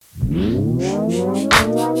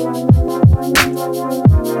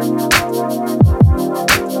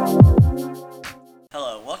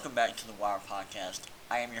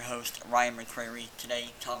McCrary. Today,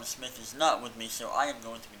 Thomas Smith is not with me, so I am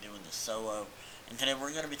going to be doing this solo. And today we're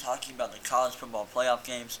going to be talking about the college football playoff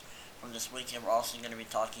games from this weekend. We're also going to be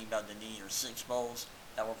talking about the New Year's Six Bowls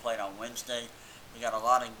that were played on Wednesday. We got a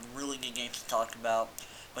lot of really good games to talk about.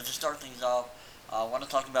 But to start things off, I want to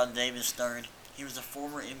talk about David Stern. He was a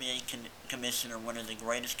former NBA commissioner, one of the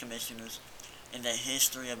greatest commissioners in the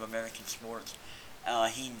history of American sports.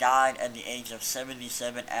 He died at the age of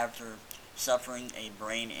 77 after suffering a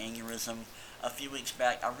brain aneurysm a few weeks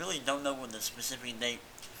back. I really don't know when the specific date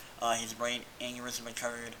his brain aneurysm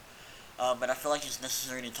occurred, but I feel like it's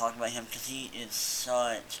necessary to talk about him because he is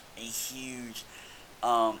such a huge,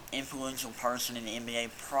 influential person in the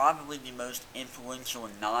NBA. Probably the most influential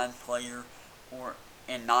non-player or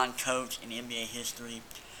and non-coach in NBA history.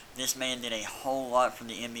 This man did a whole lot for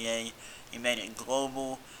the NBA. He made it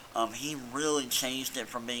global. He really changed it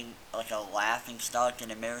from being like a laughing stock in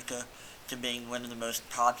America to being one of the most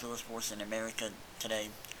popular sports in America today.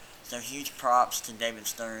 So huge props to David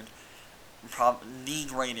Stern, the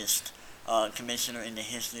greatest commissioner in the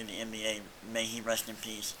history of the NBA. May he rest in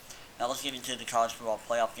peace. Now let's get into the college football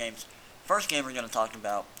playoff games. First game we're going to talk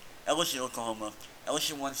about, LSU Oklahoma.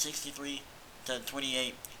 LSU won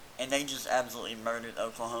 63-28, and they just absolutely murdered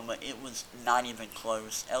Oklahoma. It was not even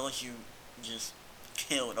close. LSU just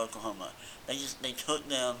killed Oklahoma. They took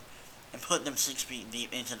them and put them 6 feet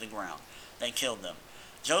deep into the ground. They killed them.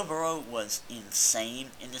 Joe Burrow was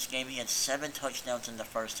insane in this game. He had 7 touchdowns in the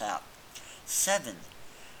first half. 7.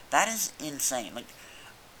 That is insane. Like,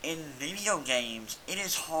 in video games, it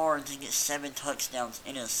is hard to get 7 touchdowns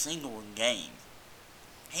in a single game.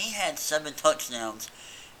 He had 7 touchdowns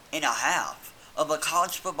in a half of a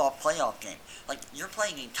college football playoff game. Like, you're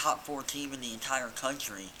playing a top 4 team in the entire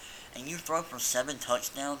country, and you throw for 7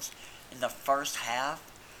 touchdowns in the first half.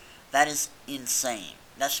 That is insane.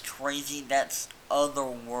 That's crazy. That's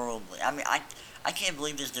otherworldly. I mean, I can't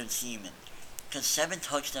believe this dude's human. Because 7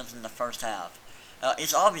 touchdowns in the first half.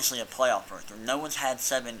 It's obviously a playoff record. No one's had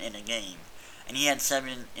 7 in a game. And he had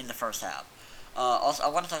 7 in the first half. Also, I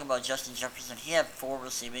want to talk about Justin Jefferson. He had 4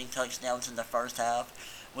 receiving touchdowns in the first half,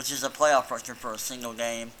 which is a playoff record for a single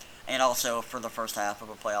game, and also for the first half of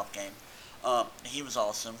a playoff game. He was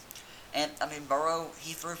awesome. And, I mean, Burrow,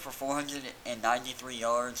 he threw for 493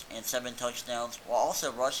 yards and 7 touchdowns, while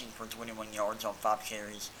also rushing for 21 yards on 5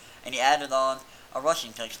 carries. And he added on a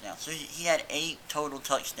rushing touchdown. So he had 8 total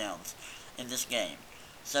touchdowns in this game.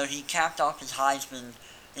 So he capped off his Heisman.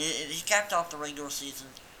 He capped off the regular season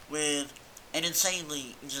with an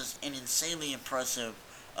insanely impressive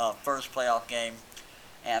first playoff game.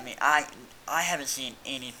 And, I mean, I haven't seen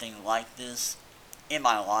anything like this in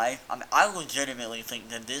my life. I mean, I legitimately think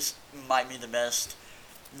that this might be the best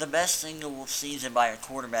single season by a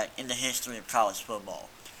quarterback in the history of college football.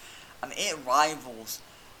 I mean, it rivals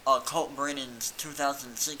Colt Brennan's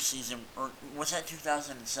 2006 season, or was that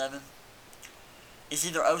 2007? It's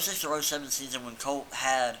either 06 or 07 season when Colt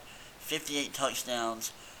had 58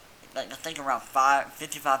 touchdowns, like I think around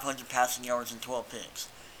 5,500 passing yards and 12 picks.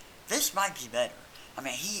 This might be better. I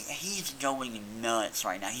mean, he's going nuts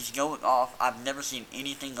right now. He's going off. I've never seen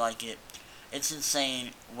anything like it. It's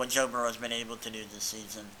insane what Joe Burrow has been able to do this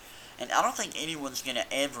season. And I don't think anyone's going to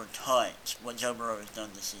ever touch what Joe Burrow has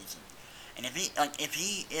done this season. And if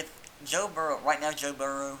Joe Burrow, right now Joe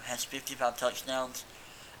Burrow has 55 touchdowns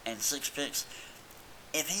and 6 picks.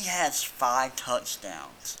 If he has 5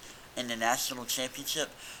 touchdowns in the national championship,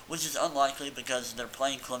 which is unlikely because they're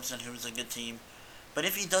playing Clemson, who is a good team. But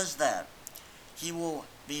if he does that, he will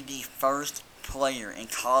be the first player in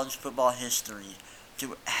college football history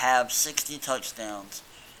to have 60 touchdowns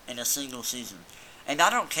in a single season. And I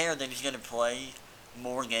don't care that he's going to play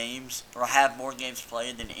more games or have more games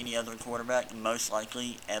played than any other quarterback, most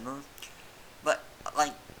likely ever. But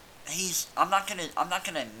like, I'm not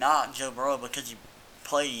gonna knock Joe Burrow because he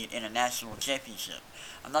played in a national championship.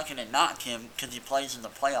 I'm not gonna knock him because he plays in the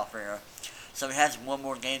playoff era, so he has one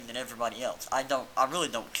more game than everybody else. I really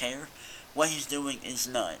don't care. What he's doing is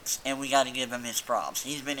nuts, and we got to give him his props.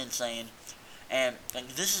 He's been insane, and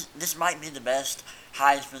like, this might be the best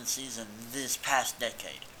Heisman season this past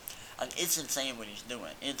decade. Like, it's insane what he's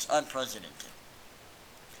doing. It's unprecedented.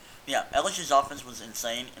 Yeah, LSU's offense was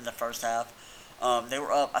insane in the first half. They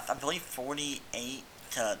were up, I believe,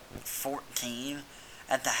 48-14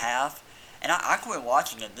 at the half, and I quit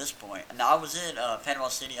watching at this point. Now I was in Panama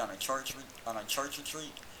City on a church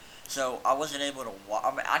retreat. So I wasn't able to watch.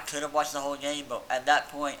 I mean, I could have watched the whole game, but at that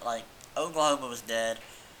point, like, Oklahoma was dead,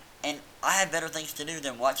 and I had better things to do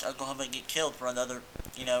than watch Oklahoma get killed for another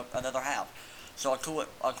half. So I quit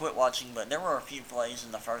watching. But there were a few plays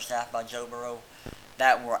in the first half by Joe Burrow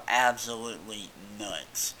that were absolutely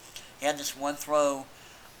nuts. He had this one throw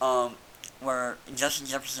um, where Justin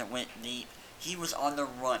Jefferson went deep. He was on the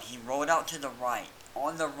run. He rolled out to the right,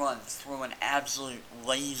 on the run, threw an absolute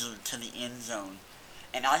laser to the end zone.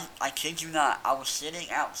 And I kid you not, I was sitting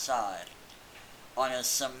outside on a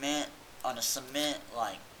cement,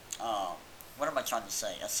 like, what am I trying to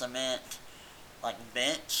say? A cement, like,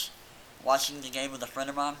 bench, watching the game with a friend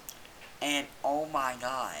of mine. And oh my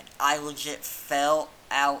god, I legit fell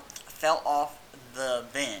off the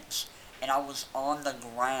bench, and I was on the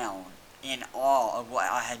ground in awe of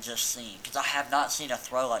what I had just seen. Because I have not seen a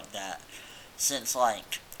throw like that since,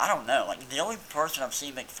 like, I don't know. Like, the only person I've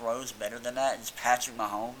seen make throws better than that is Patrick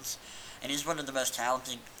Mahomes. And he's one of the most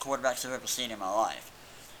talented quarterbacks I've ever seen in my life.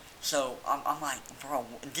 So, I'm like, bro,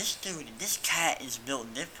 this cat is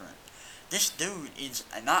built different. This dude is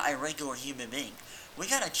not a regular human being. We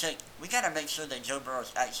gotta make sure that Joe Burrow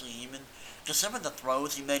is actually human. Because some of the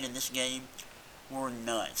throws he made in this game were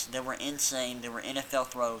nuts. They were insane. They were NFL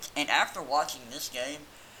throws. And after watching this game,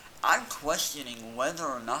 I'm questioning whether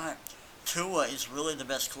or not Tua is really the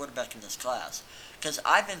best quarterback in this class. Because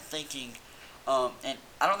I've been thinking, and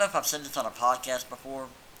I don't know if I've said this on a podcast before.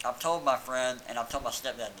 I've told my friend and I've told my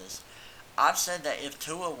stepdad this. I've said that if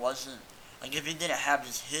Tua wasn't, like if he didn't have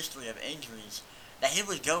this history of injuries, that he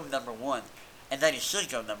would go number one, and that he should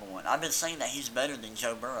go number one. I've been saying that he's better than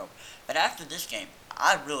Joe Burrow. But after this game,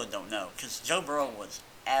 I really don't know. Because Joe Burrow was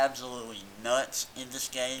absolutely nuts in this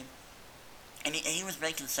game. And he was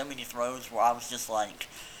making so many throws where I was just like,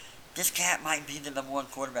 this cat might be the number one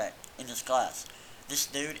quarterback in this class. This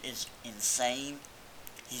dude is insane.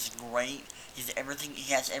 He's great. He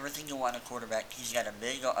has everything you want in a quarterback. He's got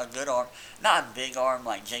a good arm. Not a big arm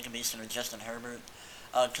like Jacob Eason or Justin Herbert.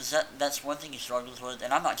 Because that's one thing he struggles with.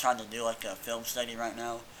 And I'm not trying to do like a film study right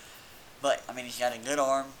now. But, I mean, he's got a good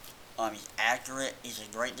arm. He's accurate. He's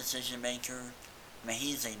a great decision maker. I mean,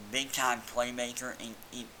 he's a big time playmaker. And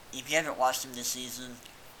if you haven't watched him this season,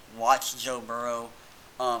 watch Joe Burrow.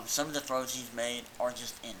 Some of the throws he's made are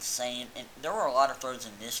just insane. And there were a lot of throws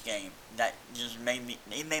in this game that just made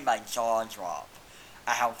my jaw drop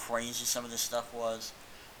at how crazy some of this stuff was.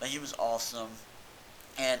 But he was awesome.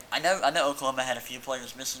 And I know Oklahoma had a few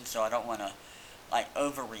players missing, so I don't want to like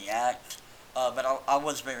overreact. But I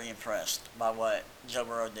was very impressed by what Joe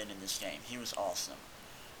Burrow did in this game. He was awesome.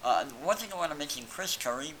 One thing I want to mention, Chris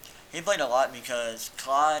Curry, he played a lot because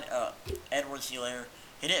Clyde Edwards-Helaire,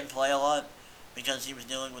 he didn't play a lot because he was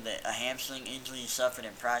dealing with a hamstring injury he suffered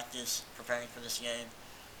in practice preparing for this game.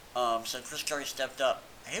 So Chris Curry stepped up.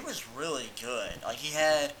 He was really good. Like, he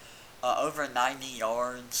had over 90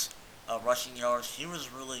 yards, rushing yards. He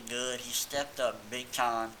was really good. He stepped up big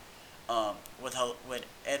time with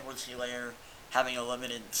Edwards-Helaire having a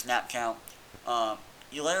limited snap count.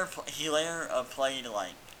 Helaire played,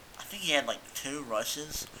 like, I think he had, like, 2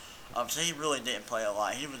 rushes. So he really didn't play a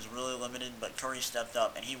lot. He was really limited, but Curry stepped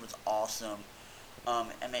up, and he was awesome. I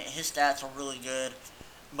mean, his stats are really good,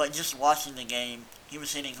 but just watching the game, he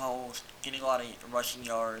was hitting holes, getting a lot of rushing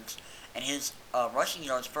yards, and his rushing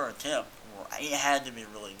yards per attempt, it had to be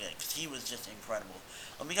really good, because he was just incredible.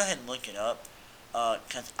 Let me go ahead and look it up,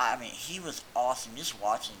 because, I mean, he was awesome. Just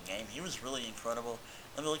watching the game, he was really incredible.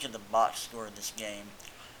 Let me look at the box score of this game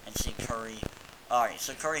and see Curry. Alright,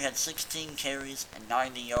 so Curry had 16 carries and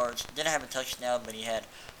 90 yards. Didn't have a touchdown, but he had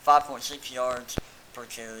 5.6 yards per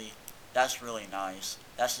carry. That's really nice.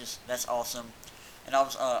 That's awesome. And I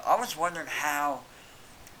was wondering how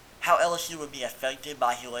LSU would be affected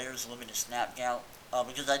by Hilaire's limited snap count,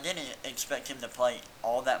 because I didn't expect him to play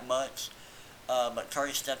all that much. But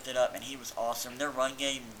Curry stepped it up, and he was awesome. Their run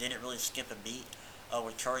game didn't really skip a beat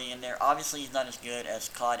with Curry in there. Obviously, he's not as good as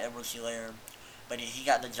Clyde Edwards-Helaire, but he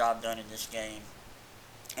got the job done in this game.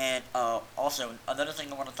 And also, another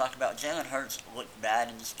thing I want to talk about, Jalen Hurts looked bad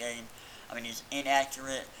in this game. I mean, he's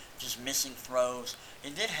inaccurate, just missing throws.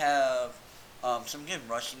 He did have some good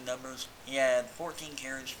rushing numbers. He had 14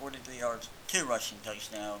 carries, 43 yards, 2 rushing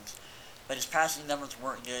touchdowns. But his passing numbers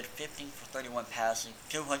weren't good. 15 for 31 passing,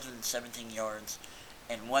 217 yards,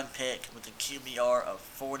 and 1 pick with a QBR of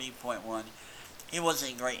 40.1. He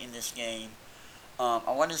wasn't great in this game. I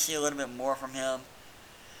wanted to see a little bit more from him.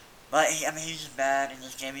 But, he was just bad in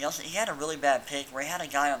this game. He had a really bad pick where he had a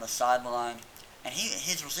guy on the sideline, and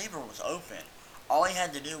his receiver was open. All he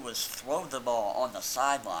had to do was throw the ball on the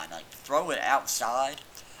sideline, like throw it outside,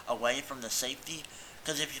 away from the safety.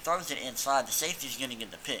 Because if he throws it inside, the safety's going to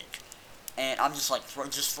get the pick. And I'm just like,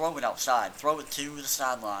 just throw it outside. Throw it to the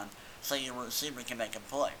sideline so your receiver can make a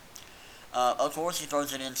play. Of course, he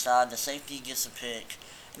throws it inside. The safety gets a pick.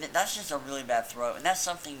 And that's just a really bad throw. And that's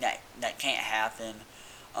something that can't happen.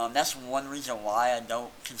 That's one reason why I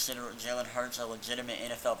don't consider Jalen Hurts a legitimate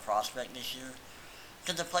NFL prospect this year.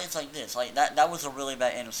 Because it plays like this, like that was a really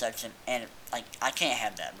bad interception, and like I can't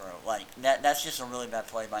have that, bro. Like that's just a really bad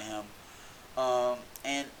play by him.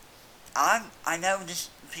 And I know this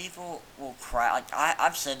people will cry. Like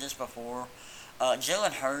I've said this before.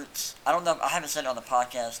 Jalen Hurts. I don't know. I haven't said it on the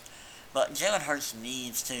podcast, but Jalen Hurts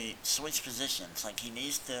needs to switch positions. Like he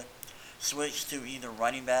needs to switch to either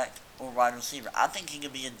running back or wide receiver. I think he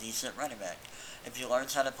could be a decent running back if he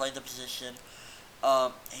learns how to play the position.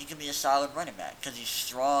 He can be a solid running back because he's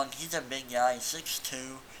strong. He's a big guy. He's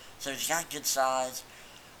 6'2", so he's got good size.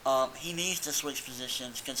 He needs to switch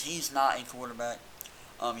positions because he's not a quarterback.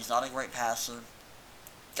 He's not a great passer.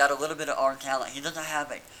 Got a little bit of arm talent. He doesn't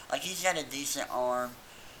have he's got a decent arm,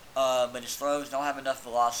 but his throws don't have enough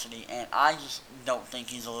velocity, and I just don't think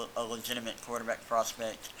he's a legitimate quarterback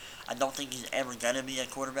prospect. I don't think he's ever going to be a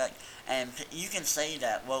quarterback, and you can say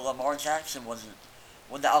that, well, Lamar Jackson wasn't.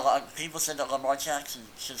 Well, a lot of people said that Lamar Jackson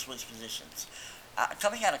should switch positions.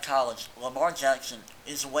 Coming out of college, Lamar Jackson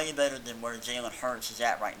is way better than where Jalen Hurts is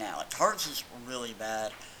at right now. Like, Hurts is really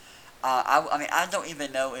bad. I mean, I don't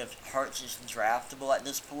even know if Hurts is draftable at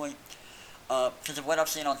this point. Because of what I've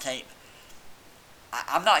seen on tape,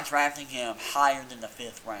 I'm not drafting him higher than the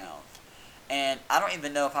 5th round. And I don't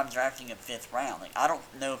even know if I'm drafting him 5th round. Like, I don't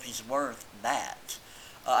know if he's worth that.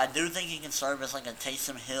 I do think he can serve as like a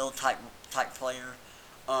Taysom Hill type player,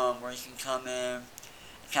 where he can come in and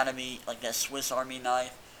kind of be like that Swiss Army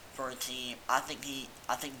knife for a team. I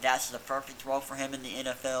think that's the perfect role for him in the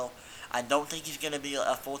NFL. I don't think he's going to be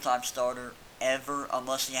a full-time starter ever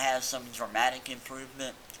unless he has some dramatic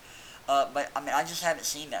improvement. But, I mean, I just haven't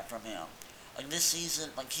seen that from him. Like, this season,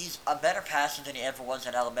 like, he's a better passer than he ever was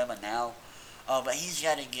at Alabama now. But he's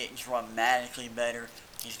got to get dramatically better.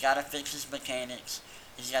 He's got to fix his mechanics.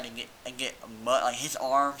 He's got to get like, his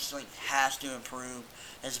arm strength has to improve.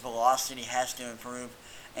 His velocity has to improve.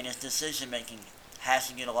 And his decision-making has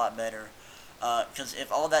to get a lot better. Because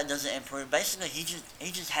if all that doesn't improve, basically he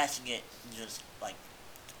just has to get just like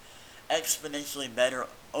exponentially better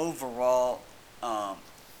overall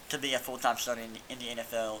to be a full-time starter in the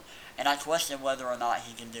NFL, and I question whether or not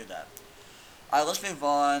he can do that. All right, let's move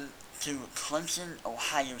on to Clemson,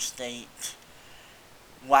 Ohio State.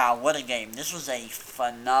 Wow, what a game! This was a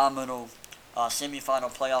phenomenal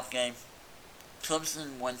semifinal playoff game.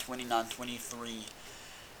 Clemson won 29-23.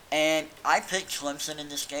 And I picked Clemson in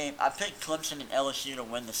this game. I picked Clemson and LSU to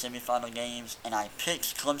win the semifinal games, and I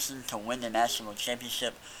picked Clemson to win the national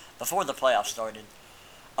championship before the playoffs started.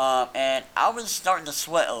 And I was starting to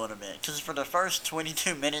sweat a little bit, because for the first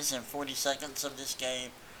 22 minutes and 40 seconds of this game,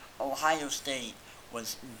 Ohio State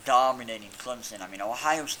was dominating Clemson. I mean,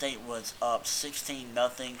 Ohio State was up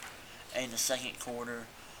 16-0 in the second quarter,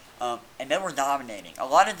 and they were dominating. A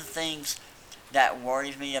lot of the things that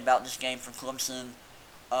worried me about this game for Clemson,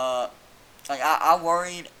 I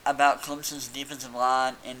worried about Clemson's defensive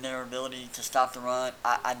line and their ability to stop the run.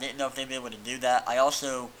 I didn't know if they'd be able to do that. I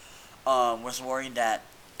also was worried that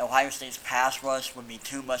Ohio State's pass rush would be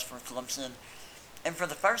too much for Clemson. And for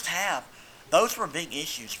the first half, those were big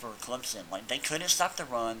issues for Clemson. Like, they couldn't stop the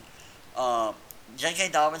run. J.K.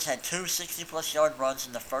 Dobbins had two 60-plus yard runs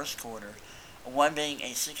in the first quarter, one being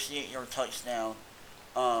a 68-yard touchdown.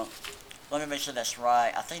 Let me make sure that's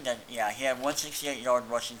right. I think that, yeah, he had 168-yard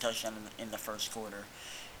rushing touchdown in the first quarter.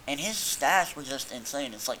 And his stats were just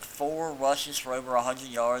insane. It's like 4 rushes for over 100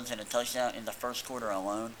 yards and a touchdown in the first quarter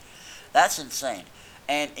alone. That's insane.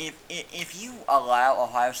 And if you allow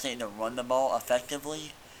Ohio State to run the ball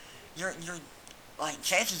effectively, you're like,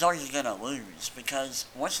 chances are you're gonna lose, because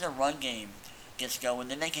once their run game gets going,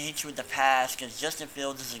 then they can hit you with the pass, because Justin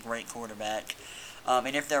Fields is a great quarterback.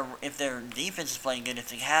 And if their defense is playing good, if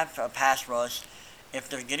they have a pass rush, if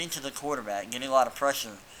they're getting to the quarterback, getting a lot of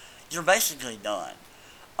pressure, you're basically done.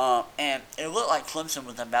 And it looked like Clemson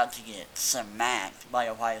was about to get smacked by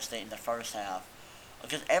Ohio State in the first half,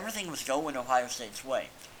 because everything was going Ohio State's way.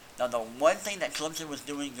 Now, the one thing that Clemson was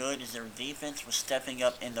doing good is their defense was stepping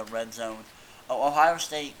up in the red zone. Ohio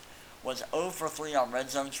State was 0 for 3 on red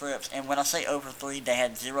zone trips, and when I say 0 for 3, they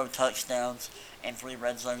had 0 touchdowns and 3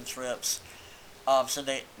 red zone trips. So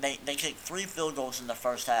they kicked 3 field goals in the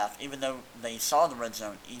first half, even though they saw the red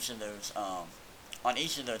zone on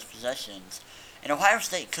each of those possessions. And Ohio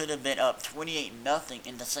State could have been up 28-0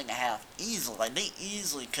 in the second half easily. Like, they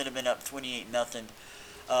easily could have been up 28-0.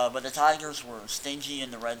 But the Tigers were stingy in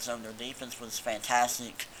the red zone. Their defense was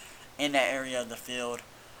fantastic in that area of the field.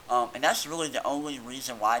 And that's really the only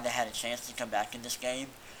reason why they had a chance to come back in this game,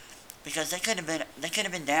 because they could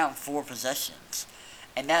have been down 4 possessions.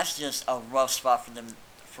 And that's just a rough spot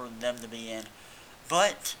for them to be in.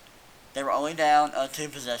 but they were only down 2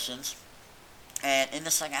 possessions. And in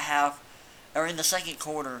the second half, or in the second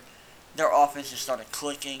quarter, their offense just started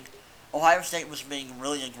clicking. Ohio State was being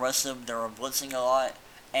really aggressive. They were blitzing a lot.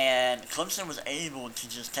 And Clemson was able to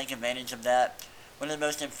just take advantage of that. One of the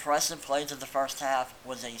most impressive plays of the first half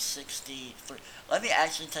was a 63. Let me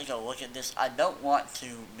actually take a look at this. I don't want to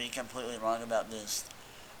be completely wrong about this.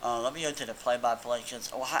 Let me go to the play-by-play because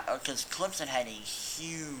Clemson had a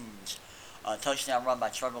huge touchdown run by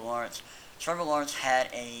Trevor Lawrence. Trevor Lawrence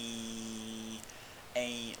had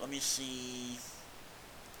let me see,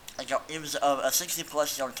 it was a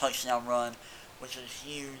 60-plus yard touchdown run, which was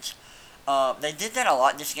huge. They did that a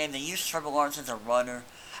lot in this game. They used Trevor Lawrence as a runner,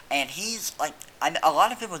 and he's a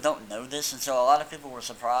lot of people don't know this, and so a lot of people were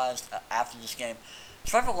surprised after this game.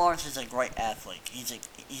 Trevor Lawrence is a great athlete.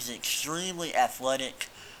 He's extremely athletic.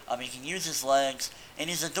 He can use his legs, and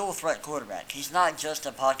he's a dual threat quarterback. He's not just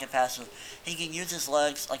a pocket passer. He can use his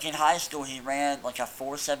legs. Like in high school, he ran like a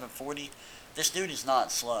 4.7 40. This dude is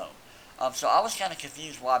not slow. So I was kind of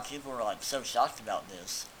confused why people were so shocked about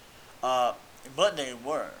this, but they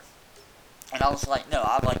were. And I was like, no,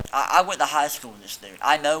 I went to high school with this dude.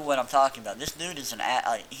 I know what I'm talking about. This dude is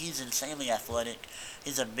he's insanely athletic.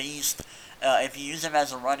 He's a beast. If you use him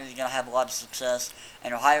as a runner, you're gonna have a lot of success.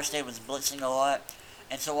 And Ohio State was blitzing a lot,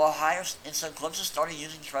 and so Clemson started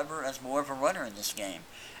using Trevor as more of a runner in this game,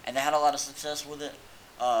 and they had a lot of success with it.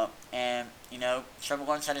 Trevor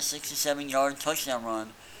Lawrence had a 67-yard touchdown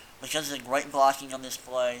run because of the great blocking on this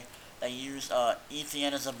play. They used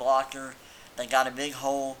Etienne as a blocker. They got a big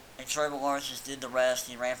hole, and Trevor Lawrence just did the rest.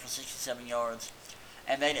 He ran for 67 yards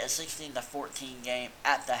and made it a 16-14 game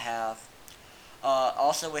at the half.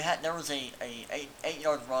 Also, there was a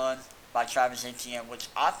 8-yard run by Travis Etienne, which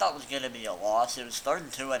I thought was going to be a loss. It was 3rd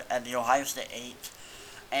and 2 at the Ohio State 8.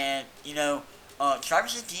 And,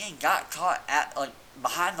 Travis Etienne got caught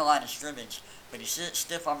behind the line of scrimmage, but he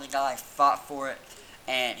stiff-armed the guy, fought for it,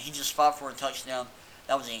 and he just fought for a touchdown.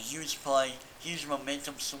 That was a huge play, huge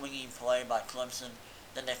momentum swinging play by Clemson.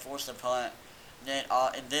 Then they forced a punt. And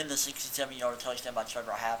then the 67-yard touchdown by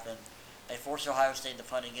Trevor happened. They forced Ohio State to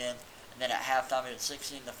punt again. And then at halftime it was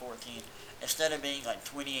 16-14. Instead of being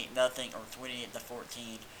 28-0 or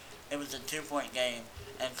 28-14, it was a 2-point game,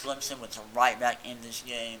 and Clemson was right back in this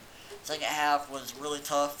game. Second half was really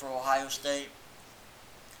tough for Ohio State.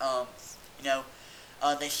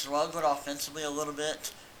 They struggled offensively a little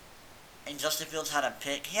bit. And Justin Fields had a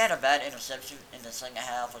pick. He had a bad interception in the second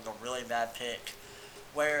half, a really bad pick,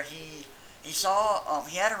 where he saw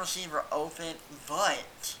he had a receiver open,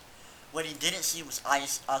 but what he didn't see was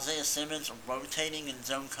Isaiah Simmons rotating in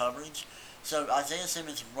zone coverage. So Isaiah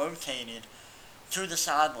Simmons rotated to the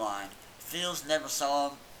sideline. Fields never saw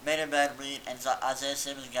him, made a bad read, and Isaiah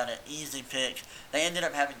Simmons got an easy pick. They ended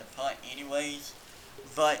up having to punt anyways,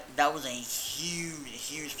 but that was a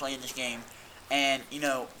huge play in this game. And,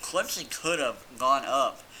 Clemson could have gone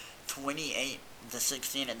up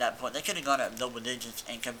 28-16 at that point. They could have gone up double digits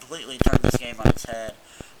and completely turned this game on its head.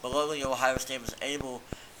 But luckily, Ohio State was able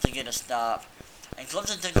to get a stop. And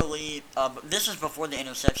Clemson took a lead. This was before the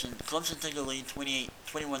interception. Clemson took a lead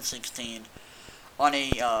 21-16 on a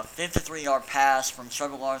 53-yard pass from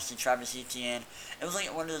Trevor Lawrence to Travis Etienne. It was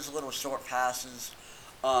one of those little short passes.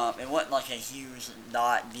 It wasn't a huge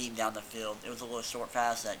dot deep down the field. It was a little short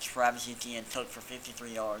pass that Travis Etienne took for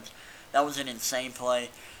 53 yards. That was an insane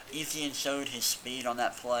play. Etienne showed his speed on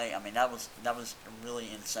that play. That was really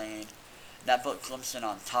insane. That put Clemson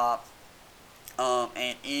on top.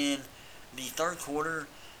 And in the third quarter,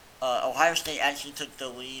 Ohio State actually took the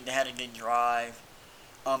lead. They had a good drive.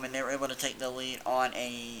 And they were able to take the lead on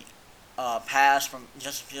a pass from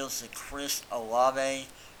Justin Fields to Chris Olave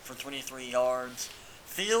for 23 yards.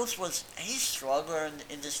 Fields he struggled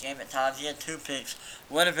in this game at times. He had 2 picks.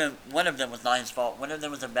 One of them was not his fault. One of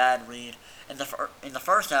them was a bad read. In the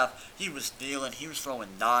first half, he was stealing. He was throwing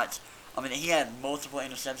dots. He had multiple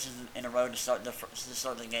interceptions in a row to start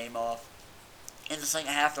the game off. In the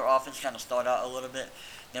second half, their offense kind of started out a little bit.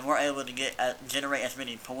 They weren't able to generate as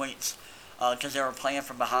many points because they were playing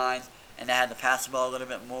from behind and they had to pass the ball a little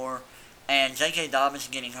bit more. And J.K. Dobbins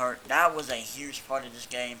getting hurt, that was a huge part of this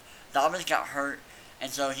game. Dobbins got hurt. And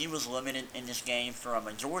so he was limited in this game for a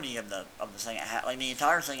majority of the second half. The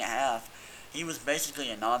entire second half, he was basically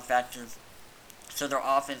a non-factor. So their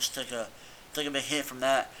offense took a big hit from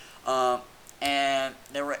that. But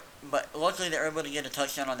luckily they were able to get a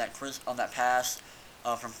touchdown on that pass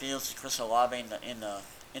from Fields to Chris Olave in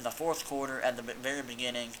the fourth quarter at the very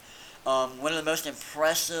beginning. One of the most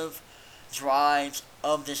impressive drives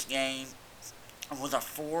of this game was a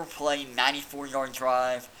 4-play, 94-yard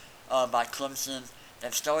drive by Clemson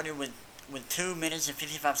that started with with 2 minutes and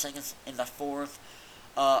 55 seconds in the fourth.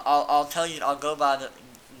 I'll tell you. I'll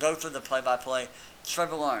go through the play-by-play.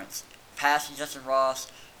 Trevor Lawrence pass to Justin Ross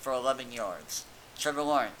for 11 yards. Trevor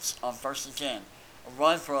Lawrence on 1st and 10, a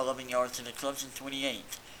run for 11 yards to the Clemson 28.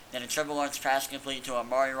 Then a Trevor Lawrence pass complete to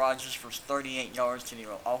Amari Rodgers for 38 yards to the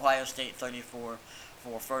Ohio State 34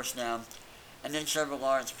 for a first down. And then Trevor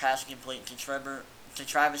Lawrence pass complete to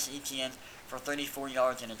Travis Etienne for 34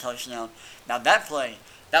 yards and a touchdown. Now that play,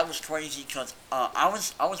 that was crazy because I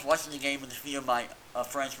was watching the game with a few of my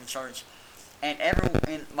friends from church, and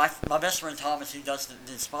my best friend Thomas, who does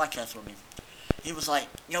this podcast with me, he was like,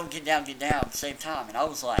 "Yo, get down, save time," and I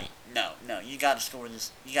was like, "No, you got to score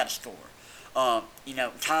this. You got to score.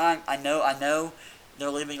 Time. I know, they're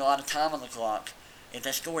leaving a lot of time on the clock if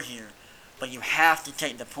they score here, but you have to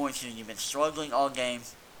take the points here. You've been struggling all game."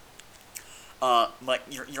 But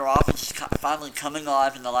your offense is finally coming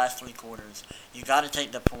alive in the last 3 quarters. You got to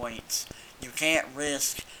take the points. You can't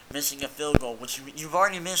risk missing a field goal, which you've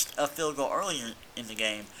already missed a field goal earlier in the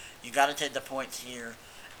game. You got to take the points here,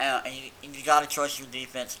 and you got to trust your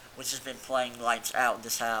defense, which has been playing lights out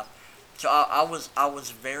this half. So I was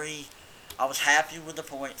happy with the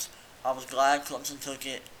points. I was glad Clemson took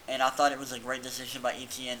it, and I thought it was a great decision by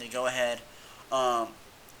Etienne to go ahead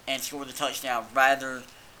and score the touchdown rather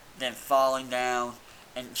than falling down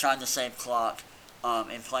and trying to save clock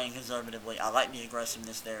and playing conservatively. I like the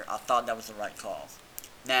aggressiveness there. I thought that was the right call.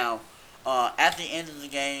 Now, at the end of the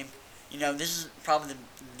game, this is probably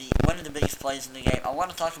one of the biggest plays in the game. I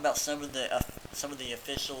want to talk about some of the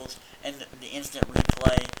officials and the instant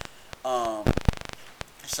replay.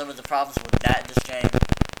 Some of the problems with this game.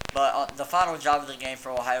 But the final drive of the game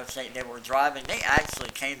for Ohio State, they were driving. They actually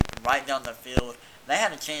came right down the field. They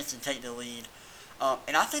had a chance to take the lead.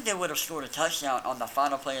 And I think they would have scored a touchdown on the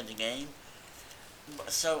final play of the game.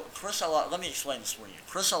 So, let me explain this for you.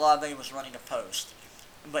 Chris Olave was running a post.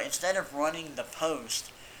 But instead of running the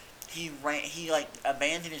post, he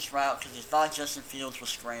abandoned his route because he thought Justin Fields was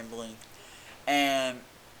scrambling. And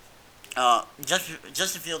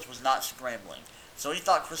Justin Fields was not scrambling. So he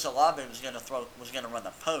thought Chris Olave was going to run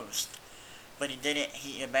the post. But he didn't.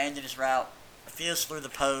 He abandoned his route. Fields threw the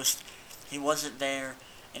post. He wasn't there.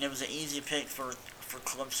 And it was an easy pick for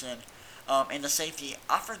Clemson. And the safety,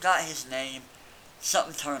 I forgot his name.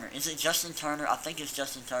 Something Turner. Is it Justin Turner? I think it's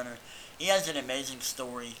Justin Turner. He has an amazing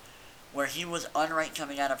story where he was unranked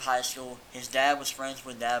coming out of high school. His dad was friends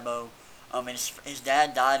with Dabo. And his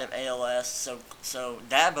dad died of ALS. So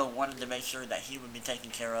Dabo wanted to make sure that he would be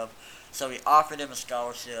taken care of. So he offered him a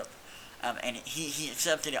scholarship. And he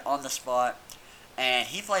accepted it on the spot. And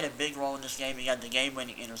he played a big role in this game. He got the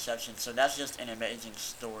game-winning interception. So that's just an amazing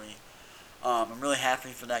story. I'm really happy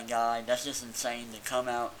for that guy. That's just insane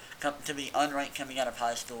to to be unranked coming out of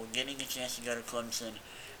high school, getting a chance to go to Clemson,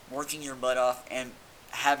 working your butt off, and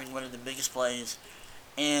having one of the biggest plays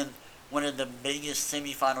in one of the biggest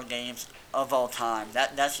semifinal games of all time.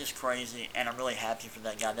 That's just crazy, and I'm really happy for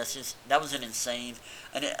that guy. That was an insane,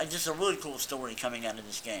 and just a really cool story coming out of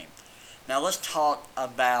this game. Now let's talk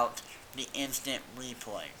about the instant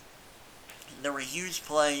replay. There were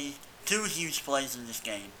two huge plays in this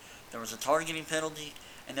game. There was a targeting penalty,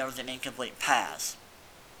 and there was an incomplete pass.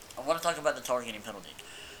 I want to talk about the targeting penalty.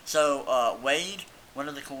 So, Wade,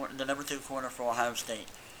 the number 2 corner for Ohio State,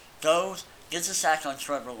 gets a sack on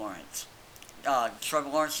Trevor Lawrence. Trevor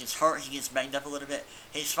Lawrence gets hurt, he gets banged up a little bit.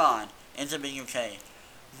 He's fine, ends up being okay.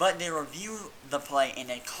 But they review the play, and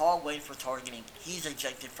they call Wade for targeting. He's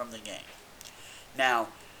ejected from the game. Now,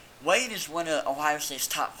 Wade is one of Ohio State's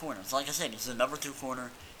top corners. Like I said, he's the number 2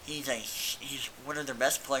 corner. He's one of their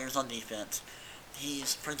best players on defense.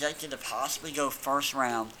 He's projected to possibly go first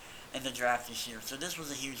round in the draft this year. So this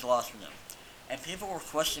was a huge loss for them. And people were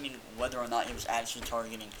questioning whether or not he was actually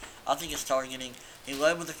targeting. I think it's targeting. He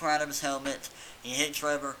led with the crown of his helmet. He hit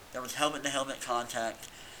Trevor. There was helmet-to-helmet contact.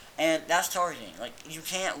 And that's targeting. Like, you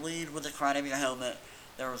can't lead with the crown of your helmet.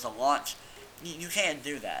 There was a launch. You can't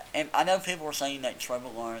do that. And I know people were saying that Trevor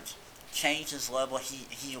Lawrence changed his level.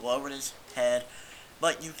 He lowered his head.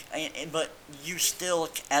 But you still,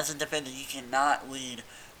 as a defender, you cannot lead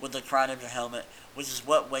with the crown of your helmet, which is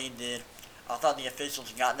what Wade did. I thought the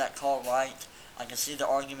officials got that call right. I can see the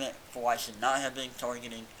argument for why it should not have been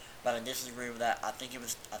targeting, but I disagree with that. I think it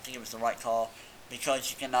was the right call because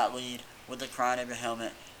you cannot lead with the crown of your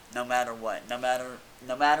helmet, no matter what. No matter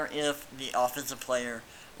if the offensive player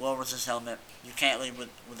lowers his helmet, you can't lead with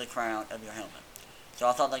the crown of your helmet. So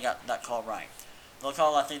I thought they got that call right. The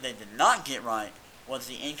call I think they did not get right was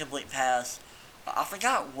the incomplete pass. I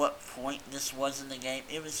forgot what point this was in the game.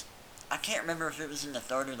 I can't remember if it was in the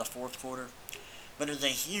 3rd or the 4th quarter, but it was a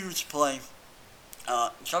huge play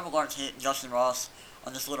Trevor Lawrence hit Justin Ross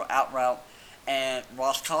on this little out route, and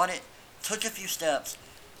Ross caught it, took a few steps.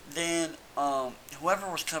 Then whoever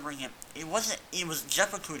was covering him, it was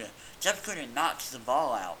Jeff Okudah. Jeff Okudah knocks the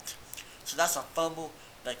ball out, so that's a fumble.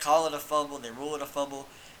 They call it a fumble. They rule it a fumble,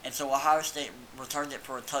 and so Ohio State returned it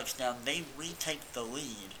for a touchdown. They retake the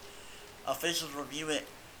lead. Officials review it.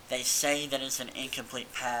 They say that it's an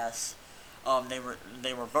incomplete pass.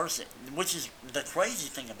 They reverse it, which is the crazy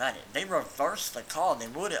thing about it. They reverse the call. They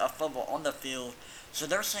ruled it a fumble on the field, so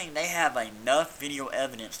they're saying they have enough video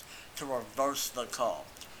evidence to reverse the call.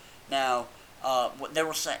 Now, what they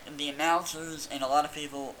were saying, the announcers and a lot of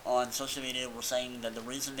people on social media were saying that the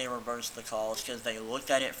reason they reversed the call is because they looked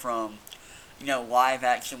at it from, live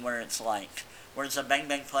action where it's a bang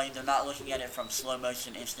bang play. They're not looking at it from slow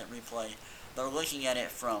motion instant replay. They're looking at it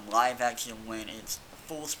from live action when it's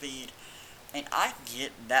full speed. And I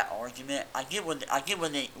get that argument. I get what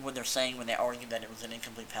they're saying when they argue that it was an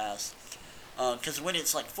incomplete pass. Because when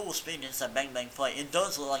it's full speed and it's a bang bang play, it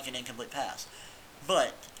does look like an incomplete pass.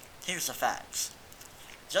 But here's the facts.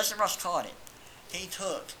 Justin Ross caught it. He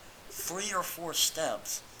took 3 or 4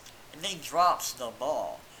 steps, and then drops the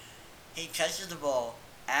ball. He catches the ball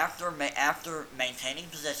after maintaining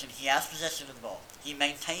possession. He has possession of the ball. He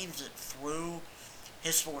maintains it through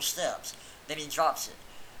his 4 steps. Then he drops it.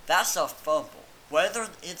 That's a fumble. Whether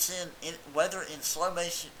it's in slow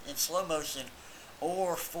motion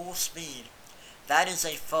or full speed, that is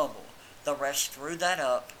a fumble. The ref screwed that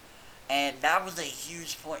up, and that was a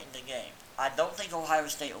huge point in the game. I don't think Ohio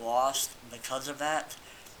State lost because of that,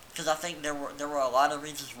 because I think there were a lot of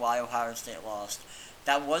reasons why Ohio State lost.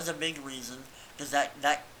 That was a big reason, because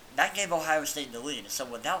that gave Ohio State the lead. So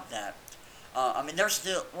without that,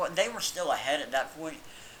 they were still ahead at that point.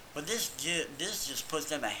 But this just puts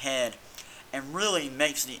them ahead, and really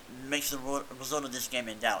makes the result of this game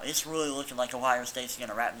in doubt. It's really looking like Ohio State's going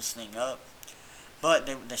to wrap this thing up, but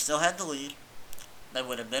they still had the lead. They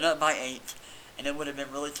would have been up by 8, and it would have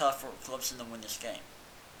been really tough for Clemson to win this game.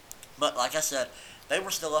 But like I said, they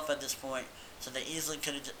were still up at this point, so they easily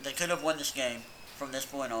could have won this game from this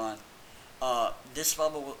point on. This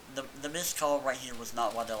fumble, the missed call right here was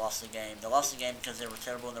not why they lost the game. They lost the game because they were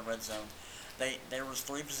terrible in the red zone. There was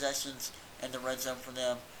 3 possessions in the red zone for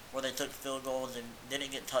them where they took field goals and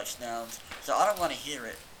didn't get touchdowns. So I don't want to hear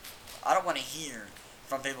it. I don't want to hear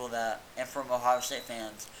from people and from Ohio State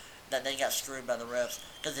fans that they got screwed by the refs,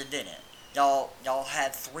 because it didn't. Y'all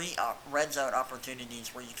had 3 red zone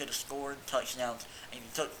opportunities where you could have scored touchdowns and you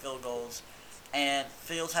took field goals. And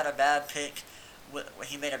Fields had a bad pick.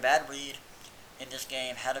 He made a bad read in this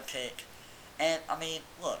game, had a pick. And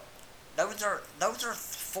look. Those are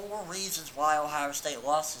 4 reasons why Ohio State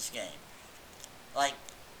lost this game.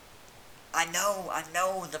 I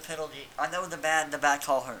know the penalty. I know the bad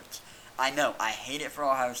call hurts. I know. I hate it for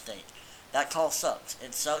Ohio State. That call sucks.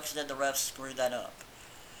 It sucks that the refs screwed that up.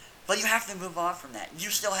 But you have to move on from that. You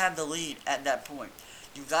still have the lead at that point.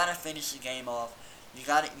 You gotta finish the game off. You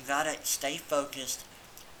gotta stay focused,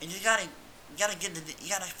 and you gotta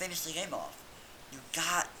finish the game off. You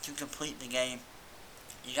got to complete the game.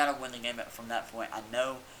 You gotta win the game from that point. I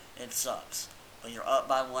know it sucks, but you're up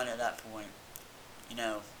by 1 at that point.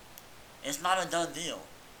 It's not a done deal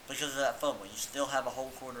because of that fumble. You still have a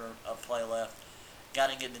whole quarter of play left.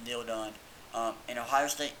 Gotta get the deal done. And Ohio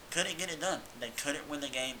State couldn't get it done. They couldn't win the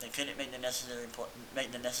game. They couldn't make the necessary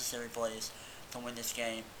plays to win this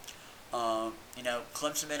game.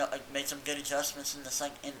 Clemson made some good adjustments in the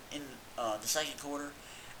second quarter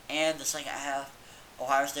and the second half.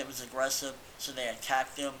 Ohio State was aggressive, so they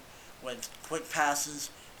attacked them with quick passes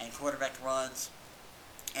and quarterback runs,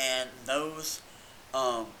 and those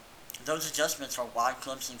adjustments are why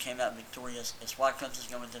Clemson came out victorious. It's why Clemson's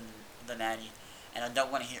going to the Natty, and I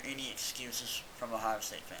don't want to hear any excuses from Ohio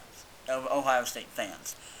State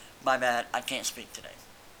fans. My bad, I can't speak today.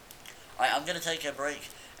 Alright, I'm going to take a break,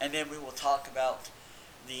 and then we will talk about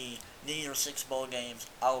the New Year's 6 bowl games.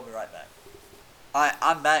 I will be right back. Alright,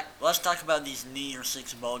 I'm back. Let's talk about these New Year's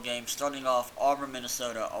 6 bowl games. Starting off, Auburn,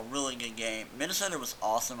 Minnesota, a really good game. Minnesota was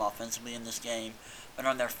awesome offensively in this game, but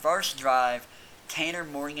on their first drive, Tanner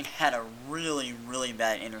Morgan had a really, really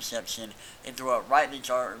bad interception. It threw it right to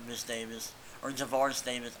Javaris Davis.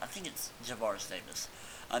 I think it's Javaris Davis.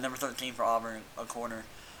 Number 13 for Auburn, a corner.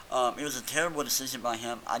 It was a terrible decision by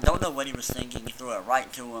him. I don't know what he was thinking. He threw it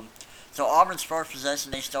right to him. So Auburn's first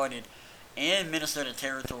possession, they started in Minnesota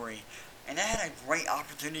territory, and they had a great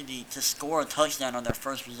opportunity to score a touchdown on their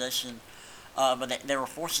first possession, but they were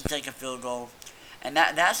forced to take a field goal. And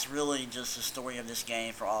that's really just the story of this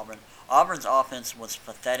game for Auburn. Auburn's offense was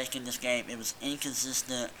pathetic in this game. It was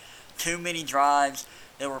inconsistent. Too many drives.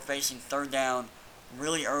 They were facing third down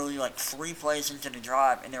really early, like 3 plays into the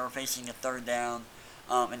drive, and they were facing a third down,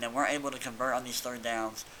 and they weren't able to convert on these third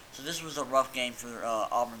downs. So this was a rough game for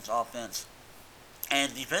Auburn's offense.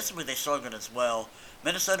 And defensively, they struggled as well.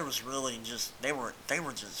 Minnesota was really just they were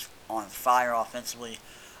just on fire offensively,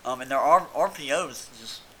 and their RPOs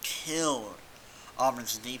just killed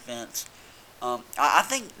Auburn's defense. I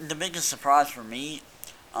think the biggest surprise for me,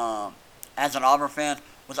 as an Auburn fan,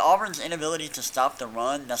 was Auburn's inability to stop the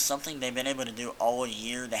run. That's something they've been able to do all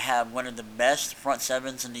year. They have one of the best front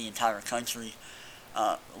sevens in the entire country,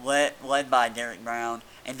 led by Derrick Brown.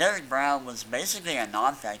 And Derrick Brown was basically a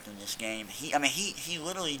non-factor in this game. He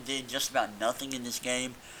literally did just about nothing in this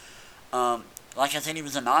game. Like I said, he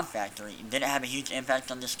was a non-factor. He didn't have a huge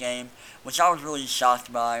impact on this game, which I was really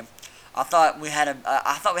shocked by. I thought we had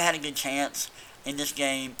a good chance in this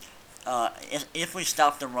game, if we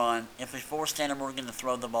stopped the run, if we forced Tanner Morgan to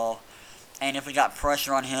throw the ball, and if we got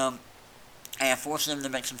pressure on him and forced him to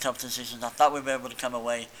make some tough decisions. I thought we'd be able to come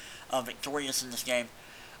away victorious in this game.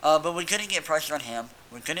 But we couldn't get pressure on him.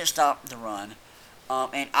 We couldn't stop the run.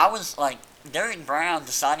 And I was like, Derrick Brown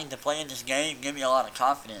deciding to play in this game gave me a lot of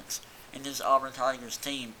confidence in this Auburn Tigers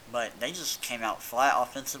team. But they just came out flat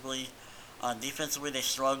offensively. Defensively, they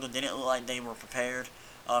struggled. Didn't look like they were prepared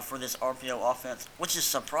for this RPO offense, which is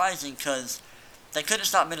surprising because they couldn't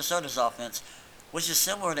stop Minnesota's offense, which is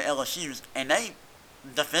similar to LSU's. And they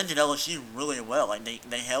defended LSU really well. Like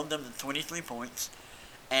they held them to 23 points.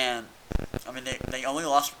 And they only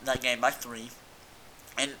lost that game by 3,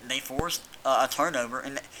 and they forced a turnover,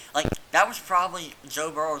 and that was probably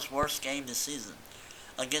Joe Burrow's worst game this season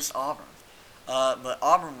against Auburn. But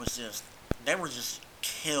Auburn they were just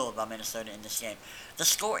killed by Minnesota in this game. The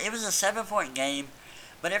score, it was a 7-point game,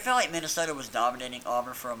 but it felt like Minnesota was dominating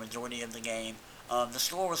Auburn for a majority of the game. The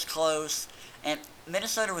score was close, and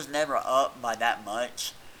Minnesota was never up by that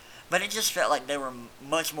much, but it just felt like they were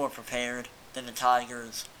much more prepared than the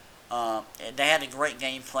Tigers. They had a great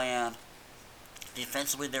game plan.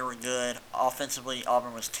 Defensively, they were good. Offensively,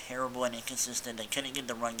 Auburn was terrible and inconsistent. They couldn't get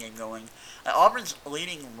the run game going. Auburn's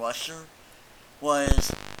leading rusher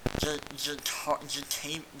was I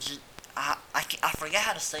forget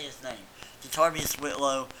how to say his name. Jatarvius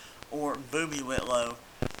Whitlow, or Booby Whitlow,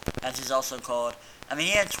 as he's also called. He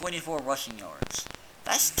had 24 rushing yards.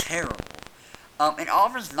 That's terrible. And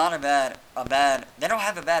Auburn's not they don't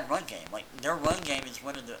have a bad run game. Like, their run game is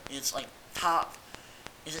top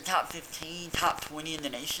 15, top 20 in the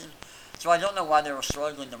nation. So I don't know why they were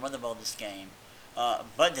struggling to run the ball this game.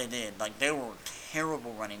 But they did. Like, they were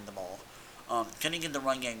terrible running the ball. Couldn't get the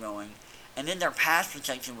run game going. And then their pass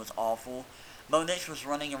protection was awful. Bo Nix was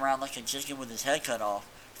running around like a chicken with his head cut off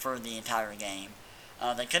for the entire game.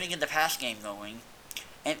 They couldn't get the pass game going.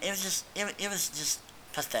 And it was just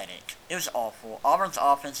pathetic. It was awful. Auburn's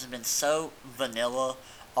offense has been so vanilla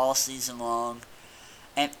all season long,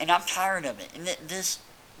 and I'm tired of it. And this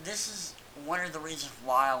is one of the reasons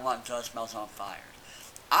why I want Gus Malzahn fired.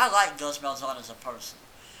 I like Gus Malzahn as a person.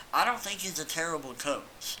 I don't think he's a terrible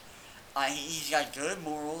coach. He's got good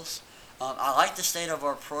morals. I like the state of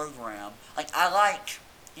our program. I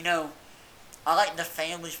like the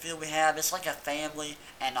family feel we have. It's like a family,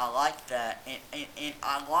 and I like that. And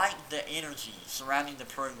I like the energy surrounding the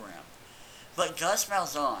program. But Gus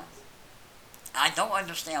Malzahn, I don't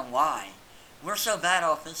understand why we're so bad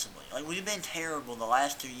offensively. We've been terrible the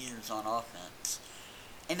last 2 years on offense.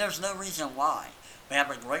 And there's no reason why. We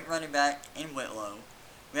have a great running back in Whitlow.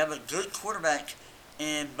 We have a good quarterback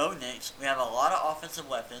in Bo Nix. We have a lot of offensive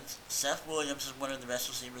weapons. Seth Williams is one of the best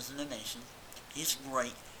receivers in the nation. He's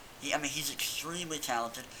great. He's extremely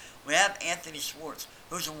talented. We have Anthony Schwartz,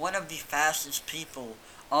 who's one of the fastest people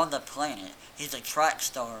on the planet. He's a track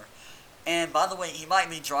star. And by the way, he might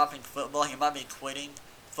be dropping football. He might be quitting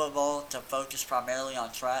football to focus primarily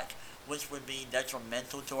on track, which would be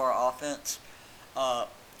detrimental to our offense.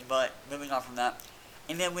 But moving on from that.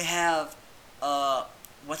 And then we have,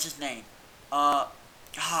 what's his name?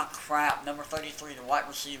 Number 33, the wide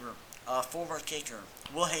receiver, former kicker,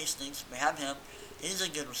 Will Hastings. We have him. He's a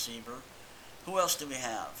good receiver. Who else do we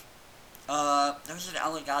have? Those are the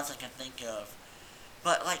only guys I can think of.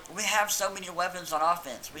 But, we have so many weapons on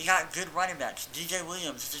offense. We got good running backs. DJ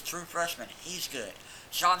Williams is a true freshman. He's good.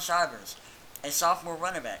 Sean Shivers, a sophomore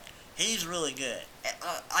running back. He's really good.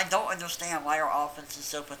 I don't understand why our offense is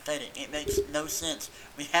so pathetic. It makes no sense.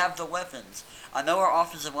 We have the weapons. I know our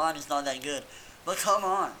offensive line is not that good. But come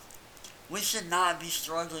on. We should not be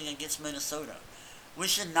struggling against Minnesota. We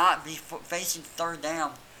should not be facing third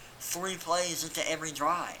down 3 plays into every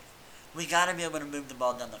drive. We got to be able to move the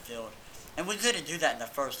ball down the field. And we couldn't do that in the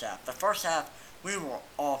first half. The first half, we were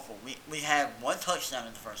awful. We had 1 touchdown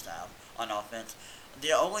in the first half on offense.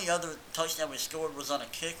 The only other touchdown we scored was on a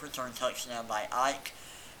kick return touchdown by Ike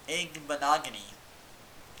Igbenogany,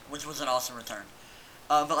 which was an awesome return.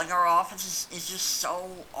 But like our offense is just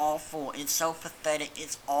so awful. It's so pathetic.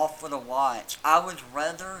 It's awful to watch. I would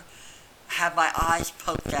rather have my eyes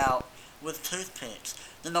poked out with toothpicks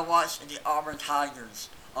than to watch the Auburn Tigers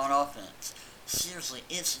on offense. Seriously,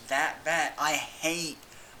 it's that bad. I hate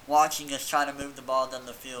watching us try to move the ball down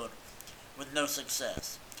the field with no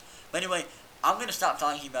success. But anyway, I'm going to stop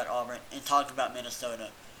talking about Auburn and talk about Minnesota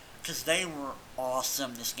because they were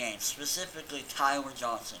awesome this game, specifically Tyler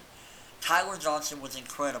Johnson. Tyler Johnson was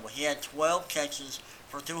incredible. He had 12 catches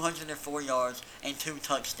for 204 yards and 2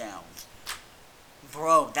 touchdowns.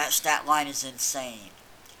 Bro, that stat line is insane.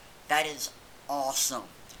 That is awesome.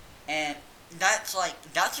 And that's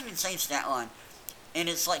an insane stat line. And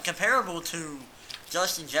it's like comparable to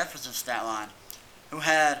Justin Jefferson's stat line, who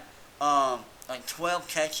had 12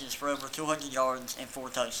 catches for over 200 yards and 4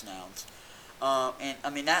 touchdowns. And I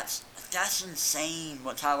mean that's insane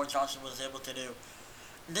what Tyler Johnson was able to do.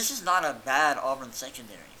 This is not a bad Auburn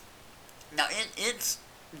secondary. Now it's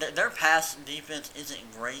their pass defense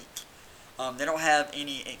isn't great. They don't have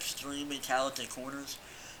any extremely talented corners,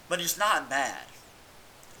 but it's not bad.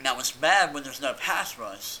 Now it's bad when there's no pass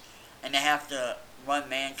rush, and they have to run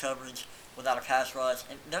man coverage without a pass rush,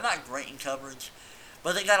 and they're not great in coverage,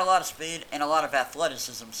 but they got a lot of speed and a lot of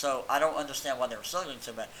athleticism, so I don't understand why they were struggling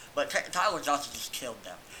so bad. But Tyler Johnson just killed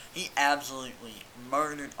them. He absolutely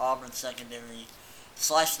murdered Auburn's secondary,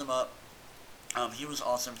 sliced them up. He was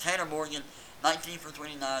awesome. Tanner Morgan, 19 for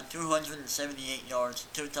 29, 278 yards,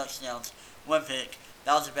 2 touchdowns, 1 pick.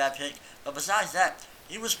 That was a bad pick. But besides that,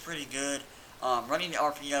 he was pretty good. Running the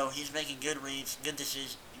RPO, he's making good reads, good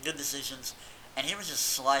decisions, and he was just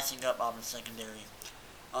slicing up Auburn's secondary.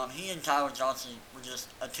 He and Tyler Johnson were just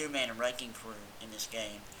a two-man wrecking crew in this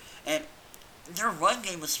game. And their run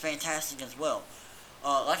game was fantastic as well.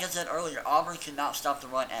 Like I said earlier, Auburn could not stop the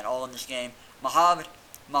run at all in this game. Muhammad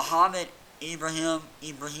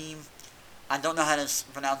Ibrahim, I don't know how to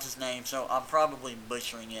pronounce his name, so I'm probably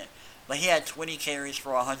butchering it. But he had 20 carries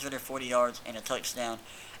for 140 yards and a touchdown.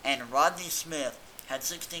 And Rodney Smith had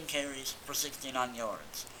 16 carries for 69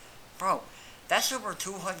 yards. Bro, that's over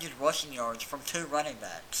 200 rushing yards from 2 running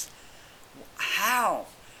backs. How?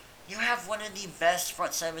 You have one of the best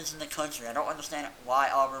front sevens in the country. I don't understand why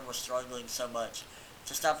Auburn was struggling so much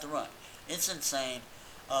to stop the run. It's insane.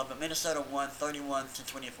 But Minnesota won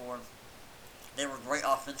 31-24. They were great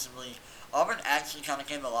offensively. Auburn actually kind of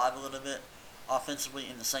came alive a little bit offensively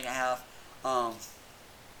in the second half.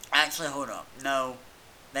 Actually, hold up. No,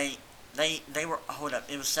 they were, hold up.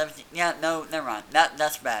 It was 17. Yeah, no, never mind.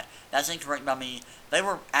 That's bad. That's incorrect by me. They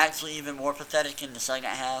were actually even more pathetic in the second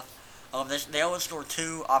half. They only scored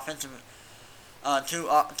two offensive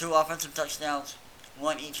touchdowns,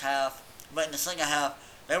 one each half. But in the second half,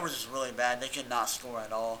 they were just really bad. They could not score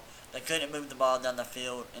at all. They couldn't move the ball down the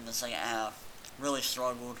field in the second half. Really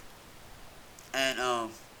struggled. And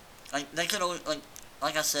they could only,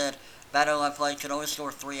 like I said, bad O-line play, could only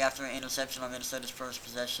score 3 after an interception on Minnesota's first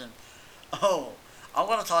possession. Oh, I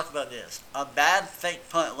want to talk about this. A bad fake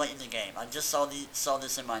punt late in the game. I just saw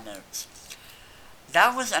this in my notes.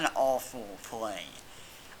 That was an awful play.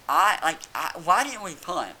 Why didn't we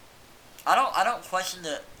punt? I don't question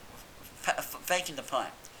the faking the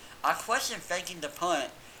punt. I question faking the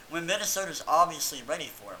punt when Minnesota's obviously ready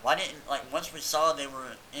for it. Why didn't, once we saw they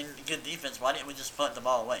were in good defense, why didn't we just punt the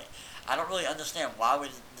ball away? I don't really understand why we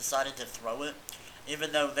decided to throw it,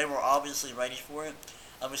 even though they were obviously ready for it.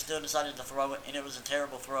 We still decided to throw it, and it was a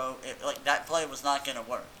terrible throw. That play was not going to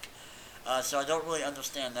work. So I don't really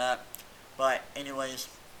understand that. But anyways,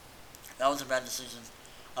 that was a bad decision.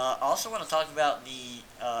 I also want to talk about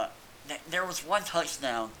there was one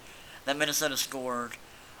touchdown that Minnesota scored.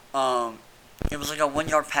 It was like a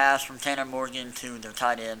 1-yard pass from Tanner Morgan to their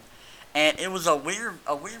tight end, and it was a weird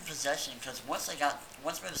possession because once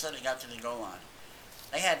Minnesota got to the goal line,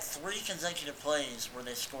 they had 3 consecutive plays where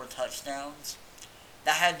they scored touchdowns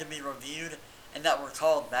that had to be reviewed and that were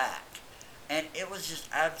called back, and it was just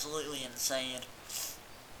absolutely insane.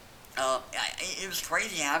 It was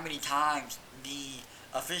crazy how many times the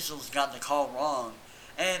officials got the call wrong.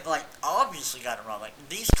 And, obviously got it wrong.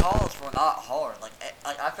 These calls were not hard.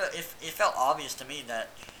 I felt, it felt obvious to me that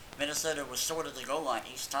Minnesota was short of the goal line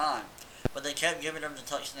each time. But they kept giving them the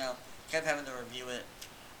touchdown, kept having to review it.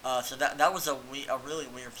 So that was a really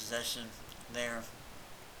weird possession there.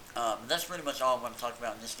 That's pretty much all I want to talk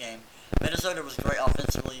about in this game. Minnesota was great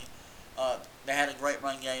offensively. They had a great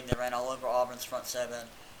run game. They ran all over Auburn's front seven.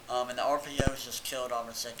 And the RPOs just killed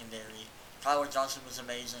Auburn's secondary. Tyler Johnson was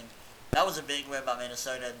amazing. That was a big win by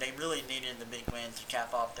Minnesota. They really needed the big win to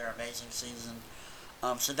cap off their amazing season.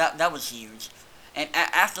 So that was huge. And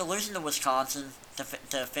after losing to Wisconsin to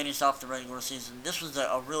finish off the regular season, this was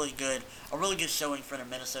a really good showing for the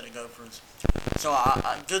Minnesota Gophers. So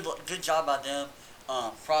good job by them.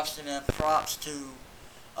 Props to them. Props to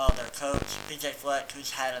their coach PJ Fleck,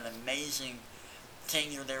 who's had an amazing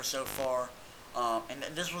tenure there so far. And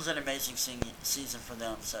this was an amazing season for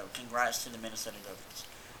them. So congrats to the Minnesota Gophers.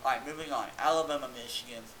 All right, moving on. Alabama,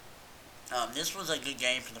 Michigan. This was a good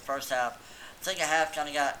game for the first half. Second half kind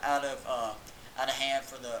of got out of hand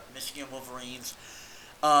for the Michigan Wolverines.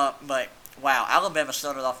 But wow, Alabama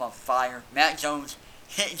started off on fire. Mac Jones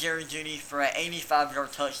hit Jerry Jeudy for an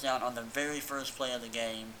 85-yard touchdown on the very first play of the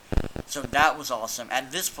game. So that was awesome.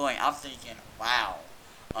 At this point, I'm thinking, wow,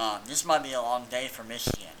 this might be a long day for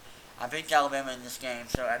Michigan. I picked Alabama in this game,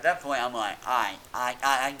 so at that point, I'm like,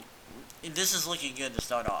 this is looking good to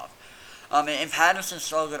start off. And Patterson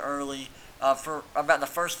struggled early for about the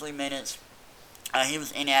first 3 minutes. He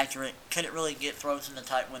was inaccurate, couldn't really get throws in the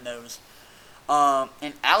tight windows.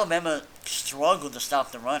 And Alabama struggled to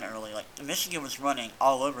stop the run early. Like, Michigan was running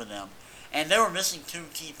all over them. And they were missing 2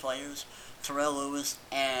 key players, Terrell Lewis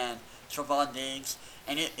and Trevon Diggs.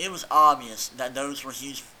 And it was obvious that those were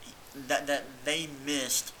huge, that they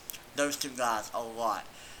missed those 2 guys a lot.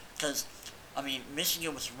 Because, I mean,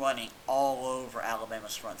 Michigan was running all over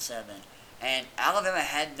Alabama's front 7. And Alabama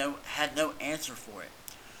had no answer for it.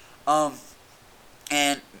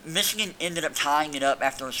 And Michigan ended up tying it up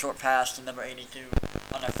after a short pass to number 82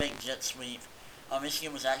 on a fake jet sweep.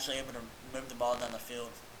 Michigan was actually able to move the ball down the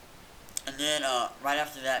field. And then right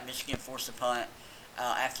after that, Michigan forced a punt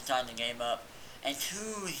after tying the game up. And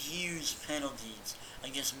 2 huge penalties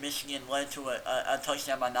against Michigan led to a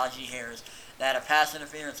touchdown by Najee Harris. They had a pass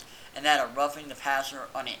interference, and they had a roughing the passer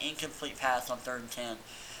on an incomplete pass on 3rd and 10.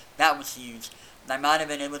 That was huge. They might have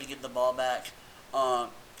been able to get the ball back,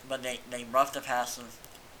 but they roughed the passer,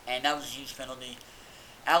 and that was a huge penalty.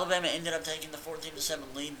 Alabama ended up taking the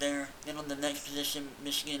 14-7 lead there. Then on the next position,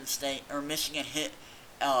 Michigan hit.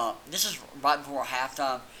 This is right before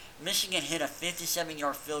halftime. Michigan hit a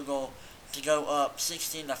 57-yard field goal to go up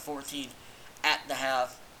 16-14 at the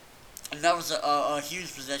half, and that was a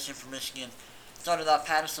huge possession for Michigan. Started off,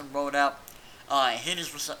 Patterson rolled out, hit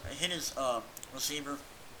his receiver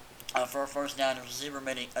for a first down. The receiver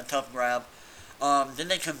made a tough grab. Then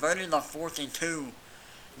they converted on 4th and 2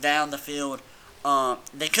 down the field.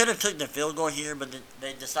 They could have took the field goal here, but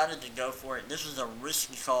they decided to go for it. This was a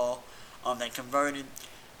risky call. They converted.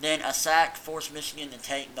 Then a sack forced Michigan to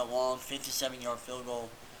take the long 57-yard field goal,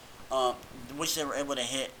 which they were able to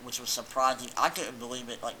hit, which was surprising. I couldn't believe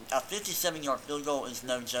it. Like, a 57-yard field goal is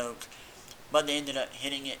no joke. But they ended up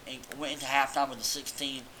hitting it and went into halftime with a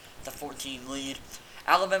 16-14 lead.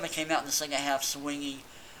 Alabama came out in the second half swinging.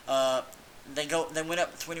 They went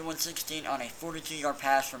up 21-16 on a 42-yard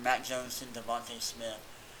pass from Mac Jones and Devontae Smith,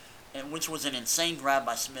 which was an insane grab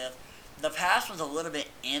by Smith. The pass was a little bit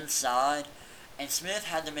inside, and Smith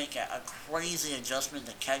had to make a crazy adjustment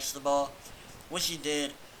to catch the ball, which he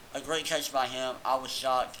did. A great catch by him. I was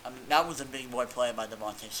shocked. I mean, that was a big boy play by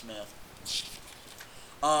Devontae Smith.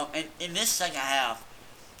 And in this second half,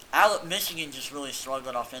 Michigan just really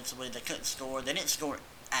struggled offensively. They couldn't score. They didn't score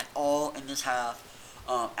at all in this half.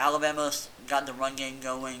 Alabama got the run game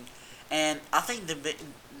going, and I think the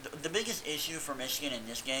biggest issue for Michigan in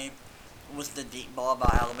this game was the deep ball by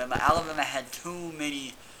Alabama. Alabama had too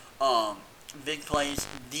many big plays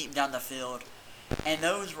deep down the field, and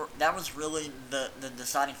that was really the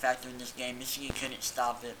deciding factor in this game. Michigan couldn't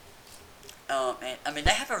stop it. And I mean,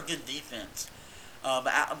 they have a good defense,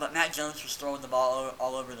 but Mac Jones was throwing the ball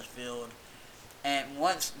all over the field, and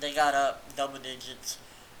once they got up double digits,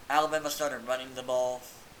 Alabama started running the ball,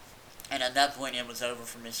 and at that point it was over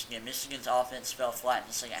for Michigan. Michigan's offense fell flat in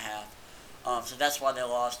the second half, so that's why they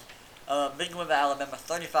lost. Big win by Alabama,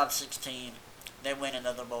 35-16. They win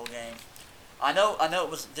another bowl game. I know it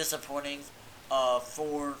was disappointing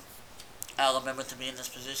for Alabama to be in this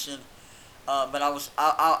position, but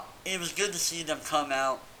it was good to see them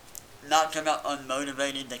not come out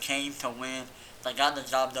unmotivated. They came to win. They got the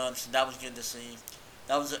job done, so that was good to see.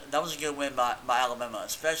 That was a good win by Alabama,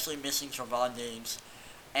 especially missing Trevon Diggs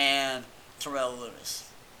and Terrell Lewis.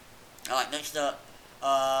 All right, next up,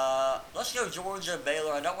 let's go Georgia,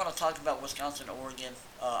 Baylor. I don't want to talk about Wisconsin, Oregon.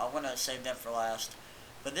 I want to save them for last.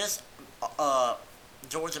 But this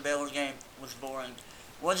Georgia-Baylor game was boring.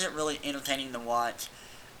 Wasn't really entertaining to watch.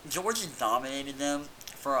 Georgia dominated them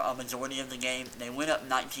for a majority of the game. They went up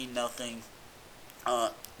 19-0.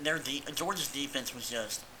 Georgia's defense was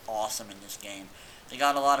just awesome in this game. They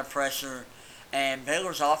got a lot of pressure. and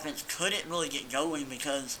Baylor's offense couldn't really get going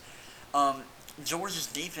because um, Georgia's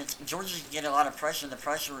get a lot of pressure, and the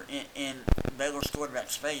pressure in Baylor's quarterback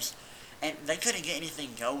space, and they couldn't get anything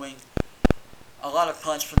going. A lot of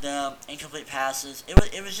punts for them, incomplete passes.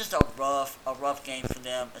 It was just a rough game for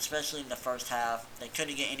them, especially in the first half. They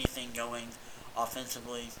couldn't get anything going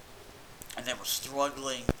offensively, and they were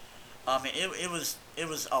struggling. It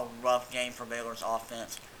was a rough game for Baylor's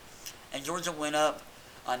offense, and Georgia went up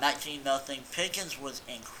 19-0. Pickens was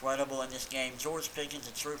incredible in this game. George Pickens,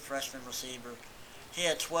 a true freshman receiver, he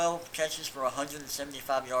had 12 catches for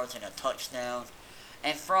 175 yards and a touchdown.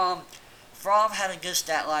 And Fromm had a good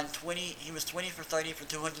stat line. He was 20 for 30 for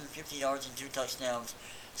 250 yards and 2 touchdowns.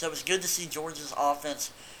 So it was good to see Georgia's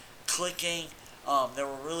offense clicking. They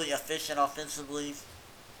were really efficient offensively,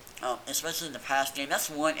 especially in the pass game. That's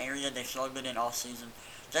one area they struggled in all season.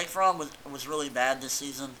 Jake Fromm was really bad this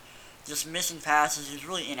season. Just missing passes. He was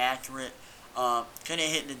really inaccurate. Couldn't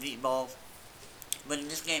hit the deep ball. But in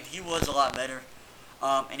this game, he was a lot better.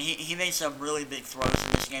 And he made some really big throws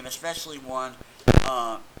in this game, especially one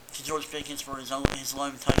to George Pickens for his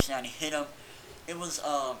lone touchdown. He hit him. It was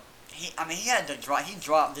he had to drop. He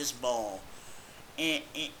dropped this ball in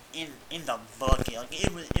the bucket. Like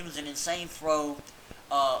it was an insane throw.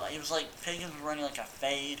 It was like Pickens was running like a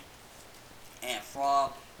fade, and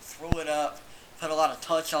Fromm threw it up, put a lot of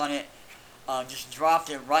touch on it, just dropped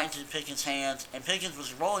it right into Pickens' hands, and Pickens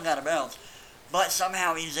was rolling out of bounds, but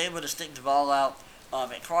somehow he was able to stick the ball out.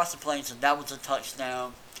 It crossed the plane, so that was a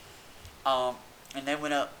touchdown. And they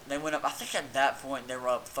went up. I think at that point they were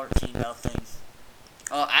up 13-0.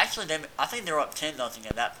 Actually, I think they were up 10-0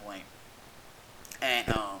 at that point, and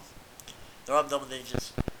they're up double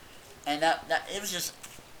digits. And that it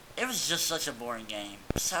was just such a boring game,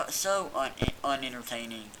 so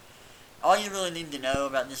unentertaining. All you really need to know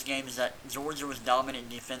about this game is that Georgia was dominant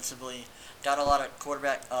defensively, got a lot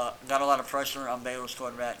of pressure on Baylor's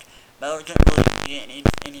quarterback. Baylor couldn't really get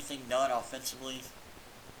anything done offensively.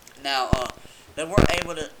 Now, they weren't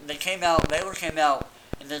able to. Baylor came out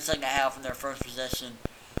in the second half in their first possession,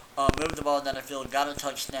 moved the ball down the field, got a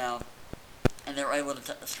touchdown, and they were able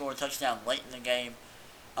to score a touchdown late in the game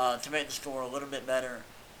to make the score a little bit better.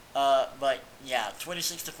 But yeah,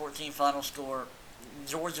 26-14 final score.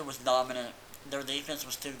 Georgia was dominant. Their defense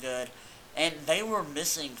was too good, and they were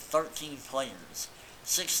missing 13 players,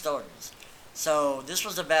 6 starters. So this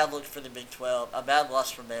was a bad look for the Big 12, a bad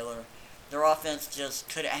loss for Baylor. Their offense just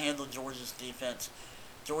couldn't handle Georgia's defense.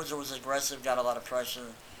 Georgia was aggressive, got a lot of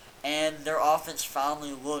pressure, and their offense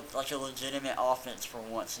finally looked like a legitimate offense for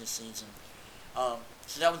once this season.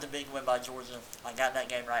 So that was a big win by Georgia. I got that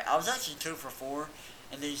game right. I was actually 2 for 4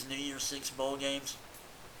 in these New Year's 6 bowl games,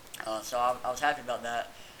 so I was happy about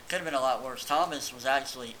that. Could have been a lot worse. Thomas was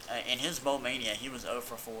actually, in his bowl mania, he was 0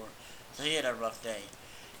 for 4, so he had a rough day.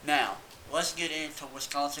 Now, let's get into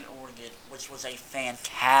Wisconsin-Oregon, which was a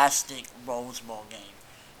fantastic Rose Bowl game.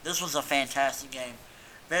 This was a fantastic game.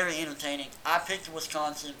 Very entertaining. I picked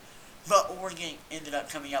Wisconsin, but Oregon ended up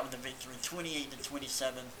coming out with a victory,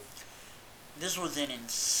 28-27. This was an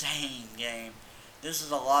insane game. This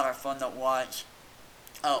is a lot of fun to watch.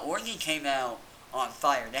 Oregon came out on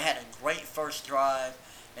fire. They had a great first drive.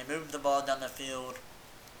 They moved the ball down the field.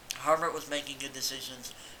 Herbert was making good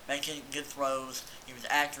decisions, making good throws. He was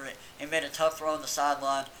accurate. He made a tough throw on the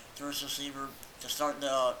sideline to his receiver to start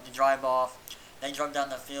the drive off. They drove down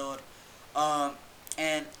the field.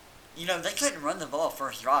 And, they couldn't run the ball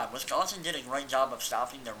first drive. Wisconsin did a great job of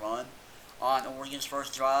stopping the run on Oregon's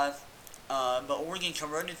first drive. But Oregon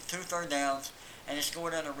converted 2 third downs, and they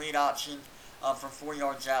scored on a read option from 4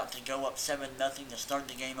 yards out to go up 7-0 to start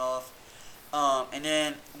the game off. And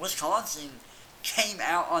then Wisconsin came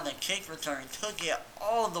out on the kick return, took it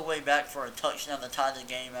all the way back for a touchdown to tie the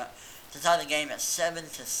game at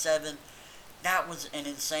 7-7. That was an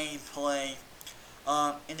insane play.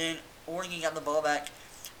 And then Oregon got the ball back,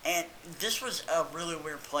 and this was a really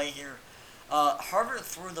weird play here. Herbert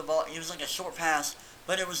threw the ball. It was like a short pass,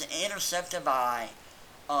 but it was intercepted by.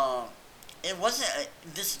 It wasn't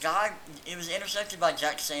this guy. It was intercepted by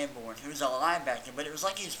Jack Sanborn, who's a linebacker, but it was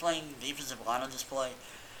like he was playing defensive line on this play.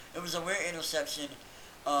 It was a weird interception.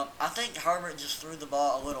 I think Herbert just threw the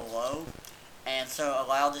ball a little low, and so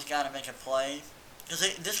allowed this guy to make a play.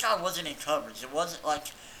 Because this guy wasn't in coverage. It wasn't like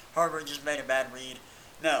Herbert just made a bad read.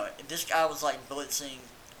 No, this guy was like blitzing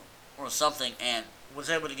or something and was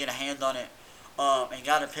able to get a hand on it and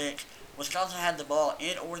got a pick. Wisconsin had the ball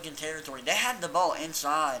in Oregon territory. They had the ball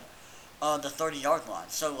inside the 30-yard line.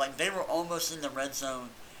 So, they were almost in the red zone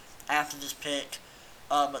after this pick.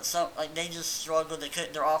 But they just struggled.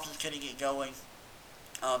 Their offense couldn't get going.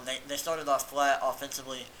 They started off flat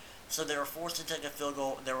offensively. so they were forced to take a field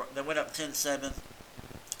goal. They went up 10-7,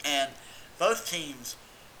 and both teams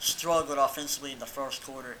struggled offensively in the first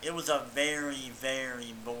quarter. It was a very,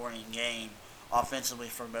 very boring game offensively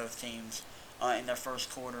for both teams in their first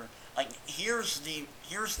quarter. Like here's the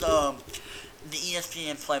ESPN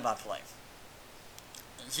play-by-play.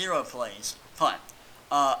 0 plays, punt.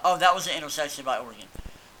 That was an interception by Oregon.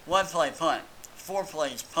 1 play, punt. 4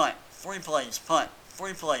 plays, punt. 3 plays, punt.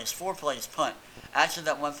 3 plays, 4 plays, punt. Actually,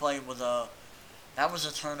 that 1 play was a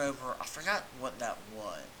turnover. I forgot what that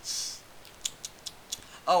was.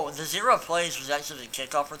 Oh, the 0 plays was actually the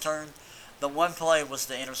kickoff return. The 1 play was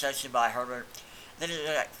the interception by Herbert. Then it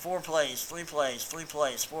was like 4 plays, 3 plays, 3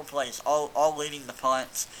 plays, 4 plays, all leading the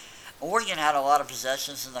punts. Oregon had a lot of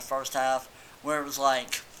possessions in the first half where it was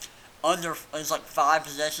like 5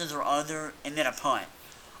 possessions or under, and then a punt.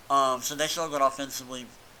 So they struggled offensively.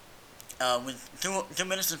 With 2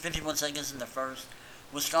 minutes and 51 seconds in the first,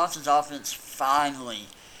 Wisconsin's offense finally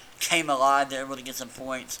came alive. They were able to get some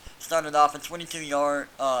points. Started off a 22-yard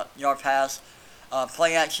pass,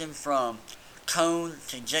 play action from Cone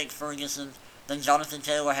to Jake Ferguson. Then Jonathan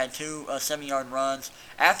Taylor had 2 7-yard runs.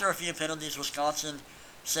 After a few penalties, Wisconsin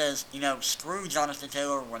says, screw Jonathan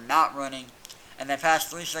Taylor, we're not running. And they passed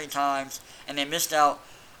 3 straight times, and they missed out.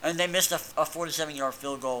 And they missed a 47-yard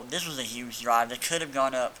field goal. This was a huge drive. They could have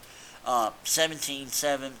gone up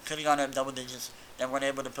 17-7. Could have gone up double digits. They weren't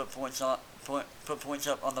able to put points up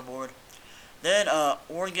on the board. Then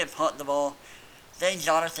Oregon punted the ball. Then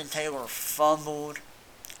Jonathan Taylor fumbled,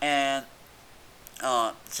 and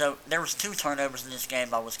so there was 2 turnovers in this game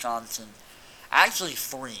by Wisconsin. Actually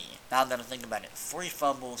 3. Now that I think about it, 3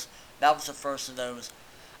 fumbles. That was the first of those.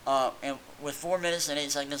 And with 4 minutes and 8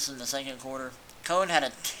 seconds in the second quarter, Cohen had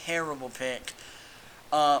a terrible pick.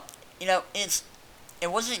 It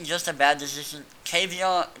wasn't just a bad decision.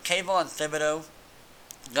 Kayvon Thibodeau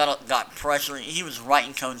got pressure. He was right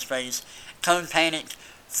in Cohen's face. Cohen panicked,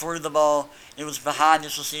 threw the ball. It was behind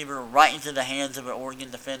this receiver, right into the hands of an Oregon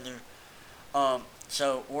defender.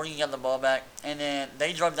 So Oregon got the ball back, and then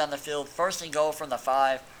they drove down the field. First and goal from the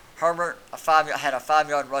 5. Herbert had a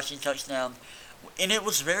 5-yard rushing touchdown, and it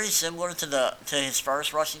was very similar to his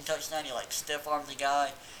first rushing touchdown. He stiff armed the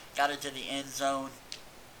guy, got it to the end zone,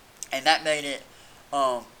 and that made it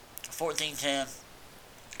 14-10.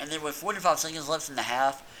 And then with 45 seconds left in the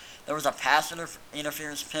half, there was a pass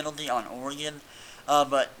interference penalty on Oregon.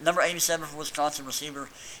 But number 87 for Wisconsin receiver,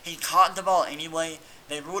 he caught the ball anyway.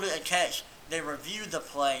 They ruled it a catch. They reviewed the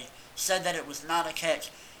play, said that it was not a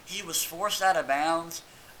catch. He was forced out of bounds,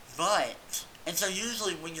 and so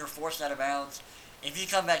usually when you're forced out of bounds, if you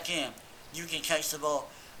come back in, you can catch the ball.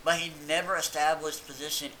 But he never established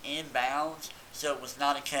position in bounds, so it was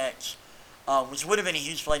not a catch, which would have been a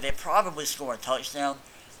huge play. They probably scored a touchdown.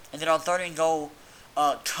 And then on 3rd and goal,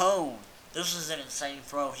 Cone, this was an insane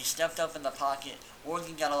throw. He stepped up in the pocket.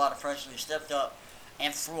 Oregon got a lot of pressure. He stepped up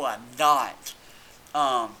and threw a dot.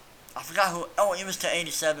 I forgot who. Oh, it was to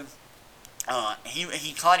 87.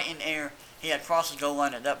 He caught it in air. He had crossed the goal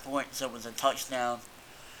line at that point, so it was a touchdown.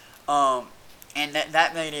 And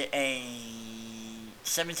that made it a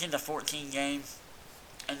 17-14 game.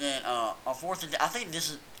 And then on 4th and I think this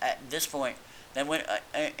is at this point they went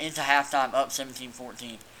into halftime up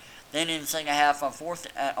 17-14. Then in the second half on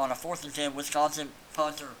a 4th and 10, Wisconsin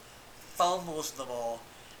punter fumbles the ball,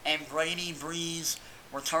 and Brady Breeze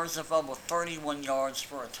returns the fumble 31 yards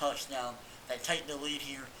for a touchdown. They take the lead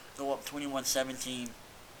here, go up 21-17.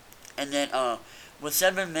 And then with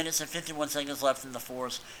 7 minutes and 51 seconds left in the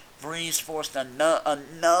fourth, Breeze forced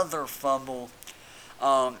another fumble,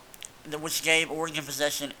 which gave Oregon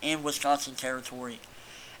possession in Wisconsin territory.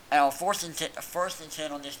 And on first and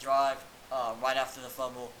 10 on this drive, right after the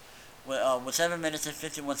fumble, with 7 minutes and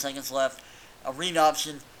 51 seconds left, a read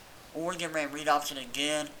option. Oregon ran read option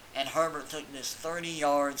again, and Herbert took this 30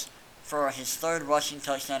 yards for his 3rd rushing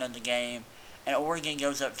touchdown of the game, and Oregon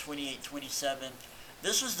goes up 28-27.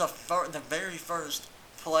 This was the very first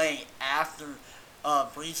play after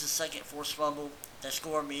Breeze's second forced fumble. They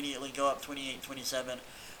score immediately, go up 28-27.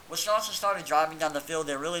 Wisconsin started driving down the field.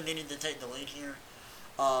 They really needed to take the lead here.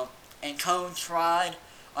 And Cone tried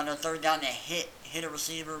on a 3rd down to hit a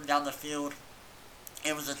receiver down the field.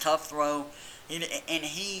 It was a tough throw.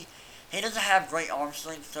 He doesn't have great arm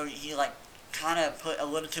strength, so he kind of put a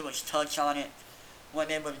little too much touch on it.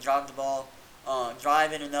 Wasn't able to drive the ball,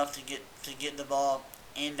 drive it enough to get the ball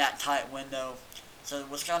in that tight window. So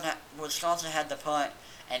Wisconsin had the punt,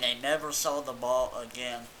 and they never saw the ball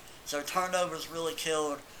again. So turnovers really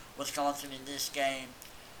killed Wisconsin in this game.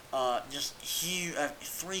 Just huge,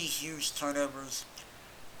 3 huge turnovers,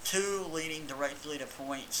 2 leading directly to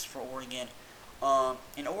points for Oregon.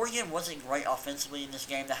 And Oregon wasn't great offensively in this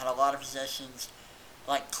game. They had a lot of possessions,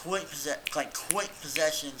 quick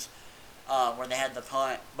possessions, where they had the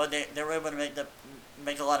punt, but they were able to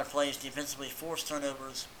make a lot of plays defensively, force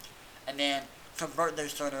turnovers, and then convert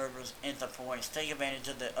those turnovers into points. Take advantage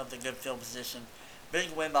of the good field position. Big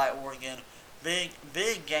win by Oregon. Big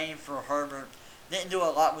game for Herbert. Didn't do a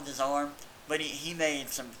lot with his arm, but he made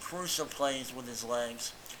some crucial plays with his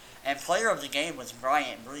legs. And player of the game was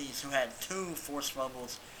Bryant Breeze, who had 2 forced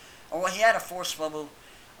fumbles. He had a forced fumble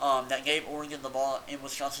that gave Oregon the ball in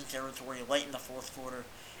Wisconsin territory late in the fourth quarter.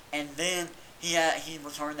 And then he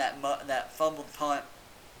returned that fumbled punt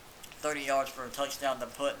 30 yards for a touchdown to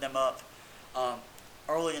put them up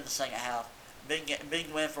early in the second half. Big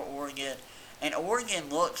win for Oregon. And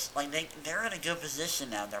Oregon looks like they're in a good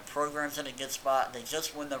position now. Their program's in a good spot. They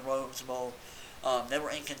just won the Rose Bowl. They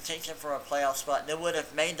were in contention for a playoff spot. They would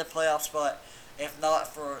have made the playoff spot if not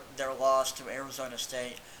for their loss to Arizona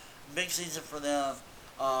State. Big season for them.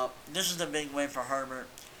 This is a big win for Herbert.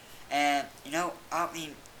 And,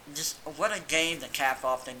 just what a game to cap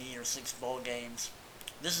off the New Year's Six bowl games.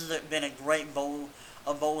 This has been a great bowl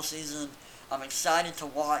season. I'm excited to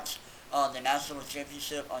watch the National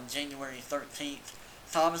Championship on January 13th.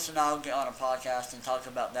 Thomas and I will get on a podcast and talk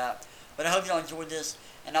about that. But I hope y'all enjoyed this,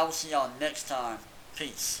 and I will see y'all next time.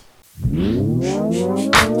 Peace.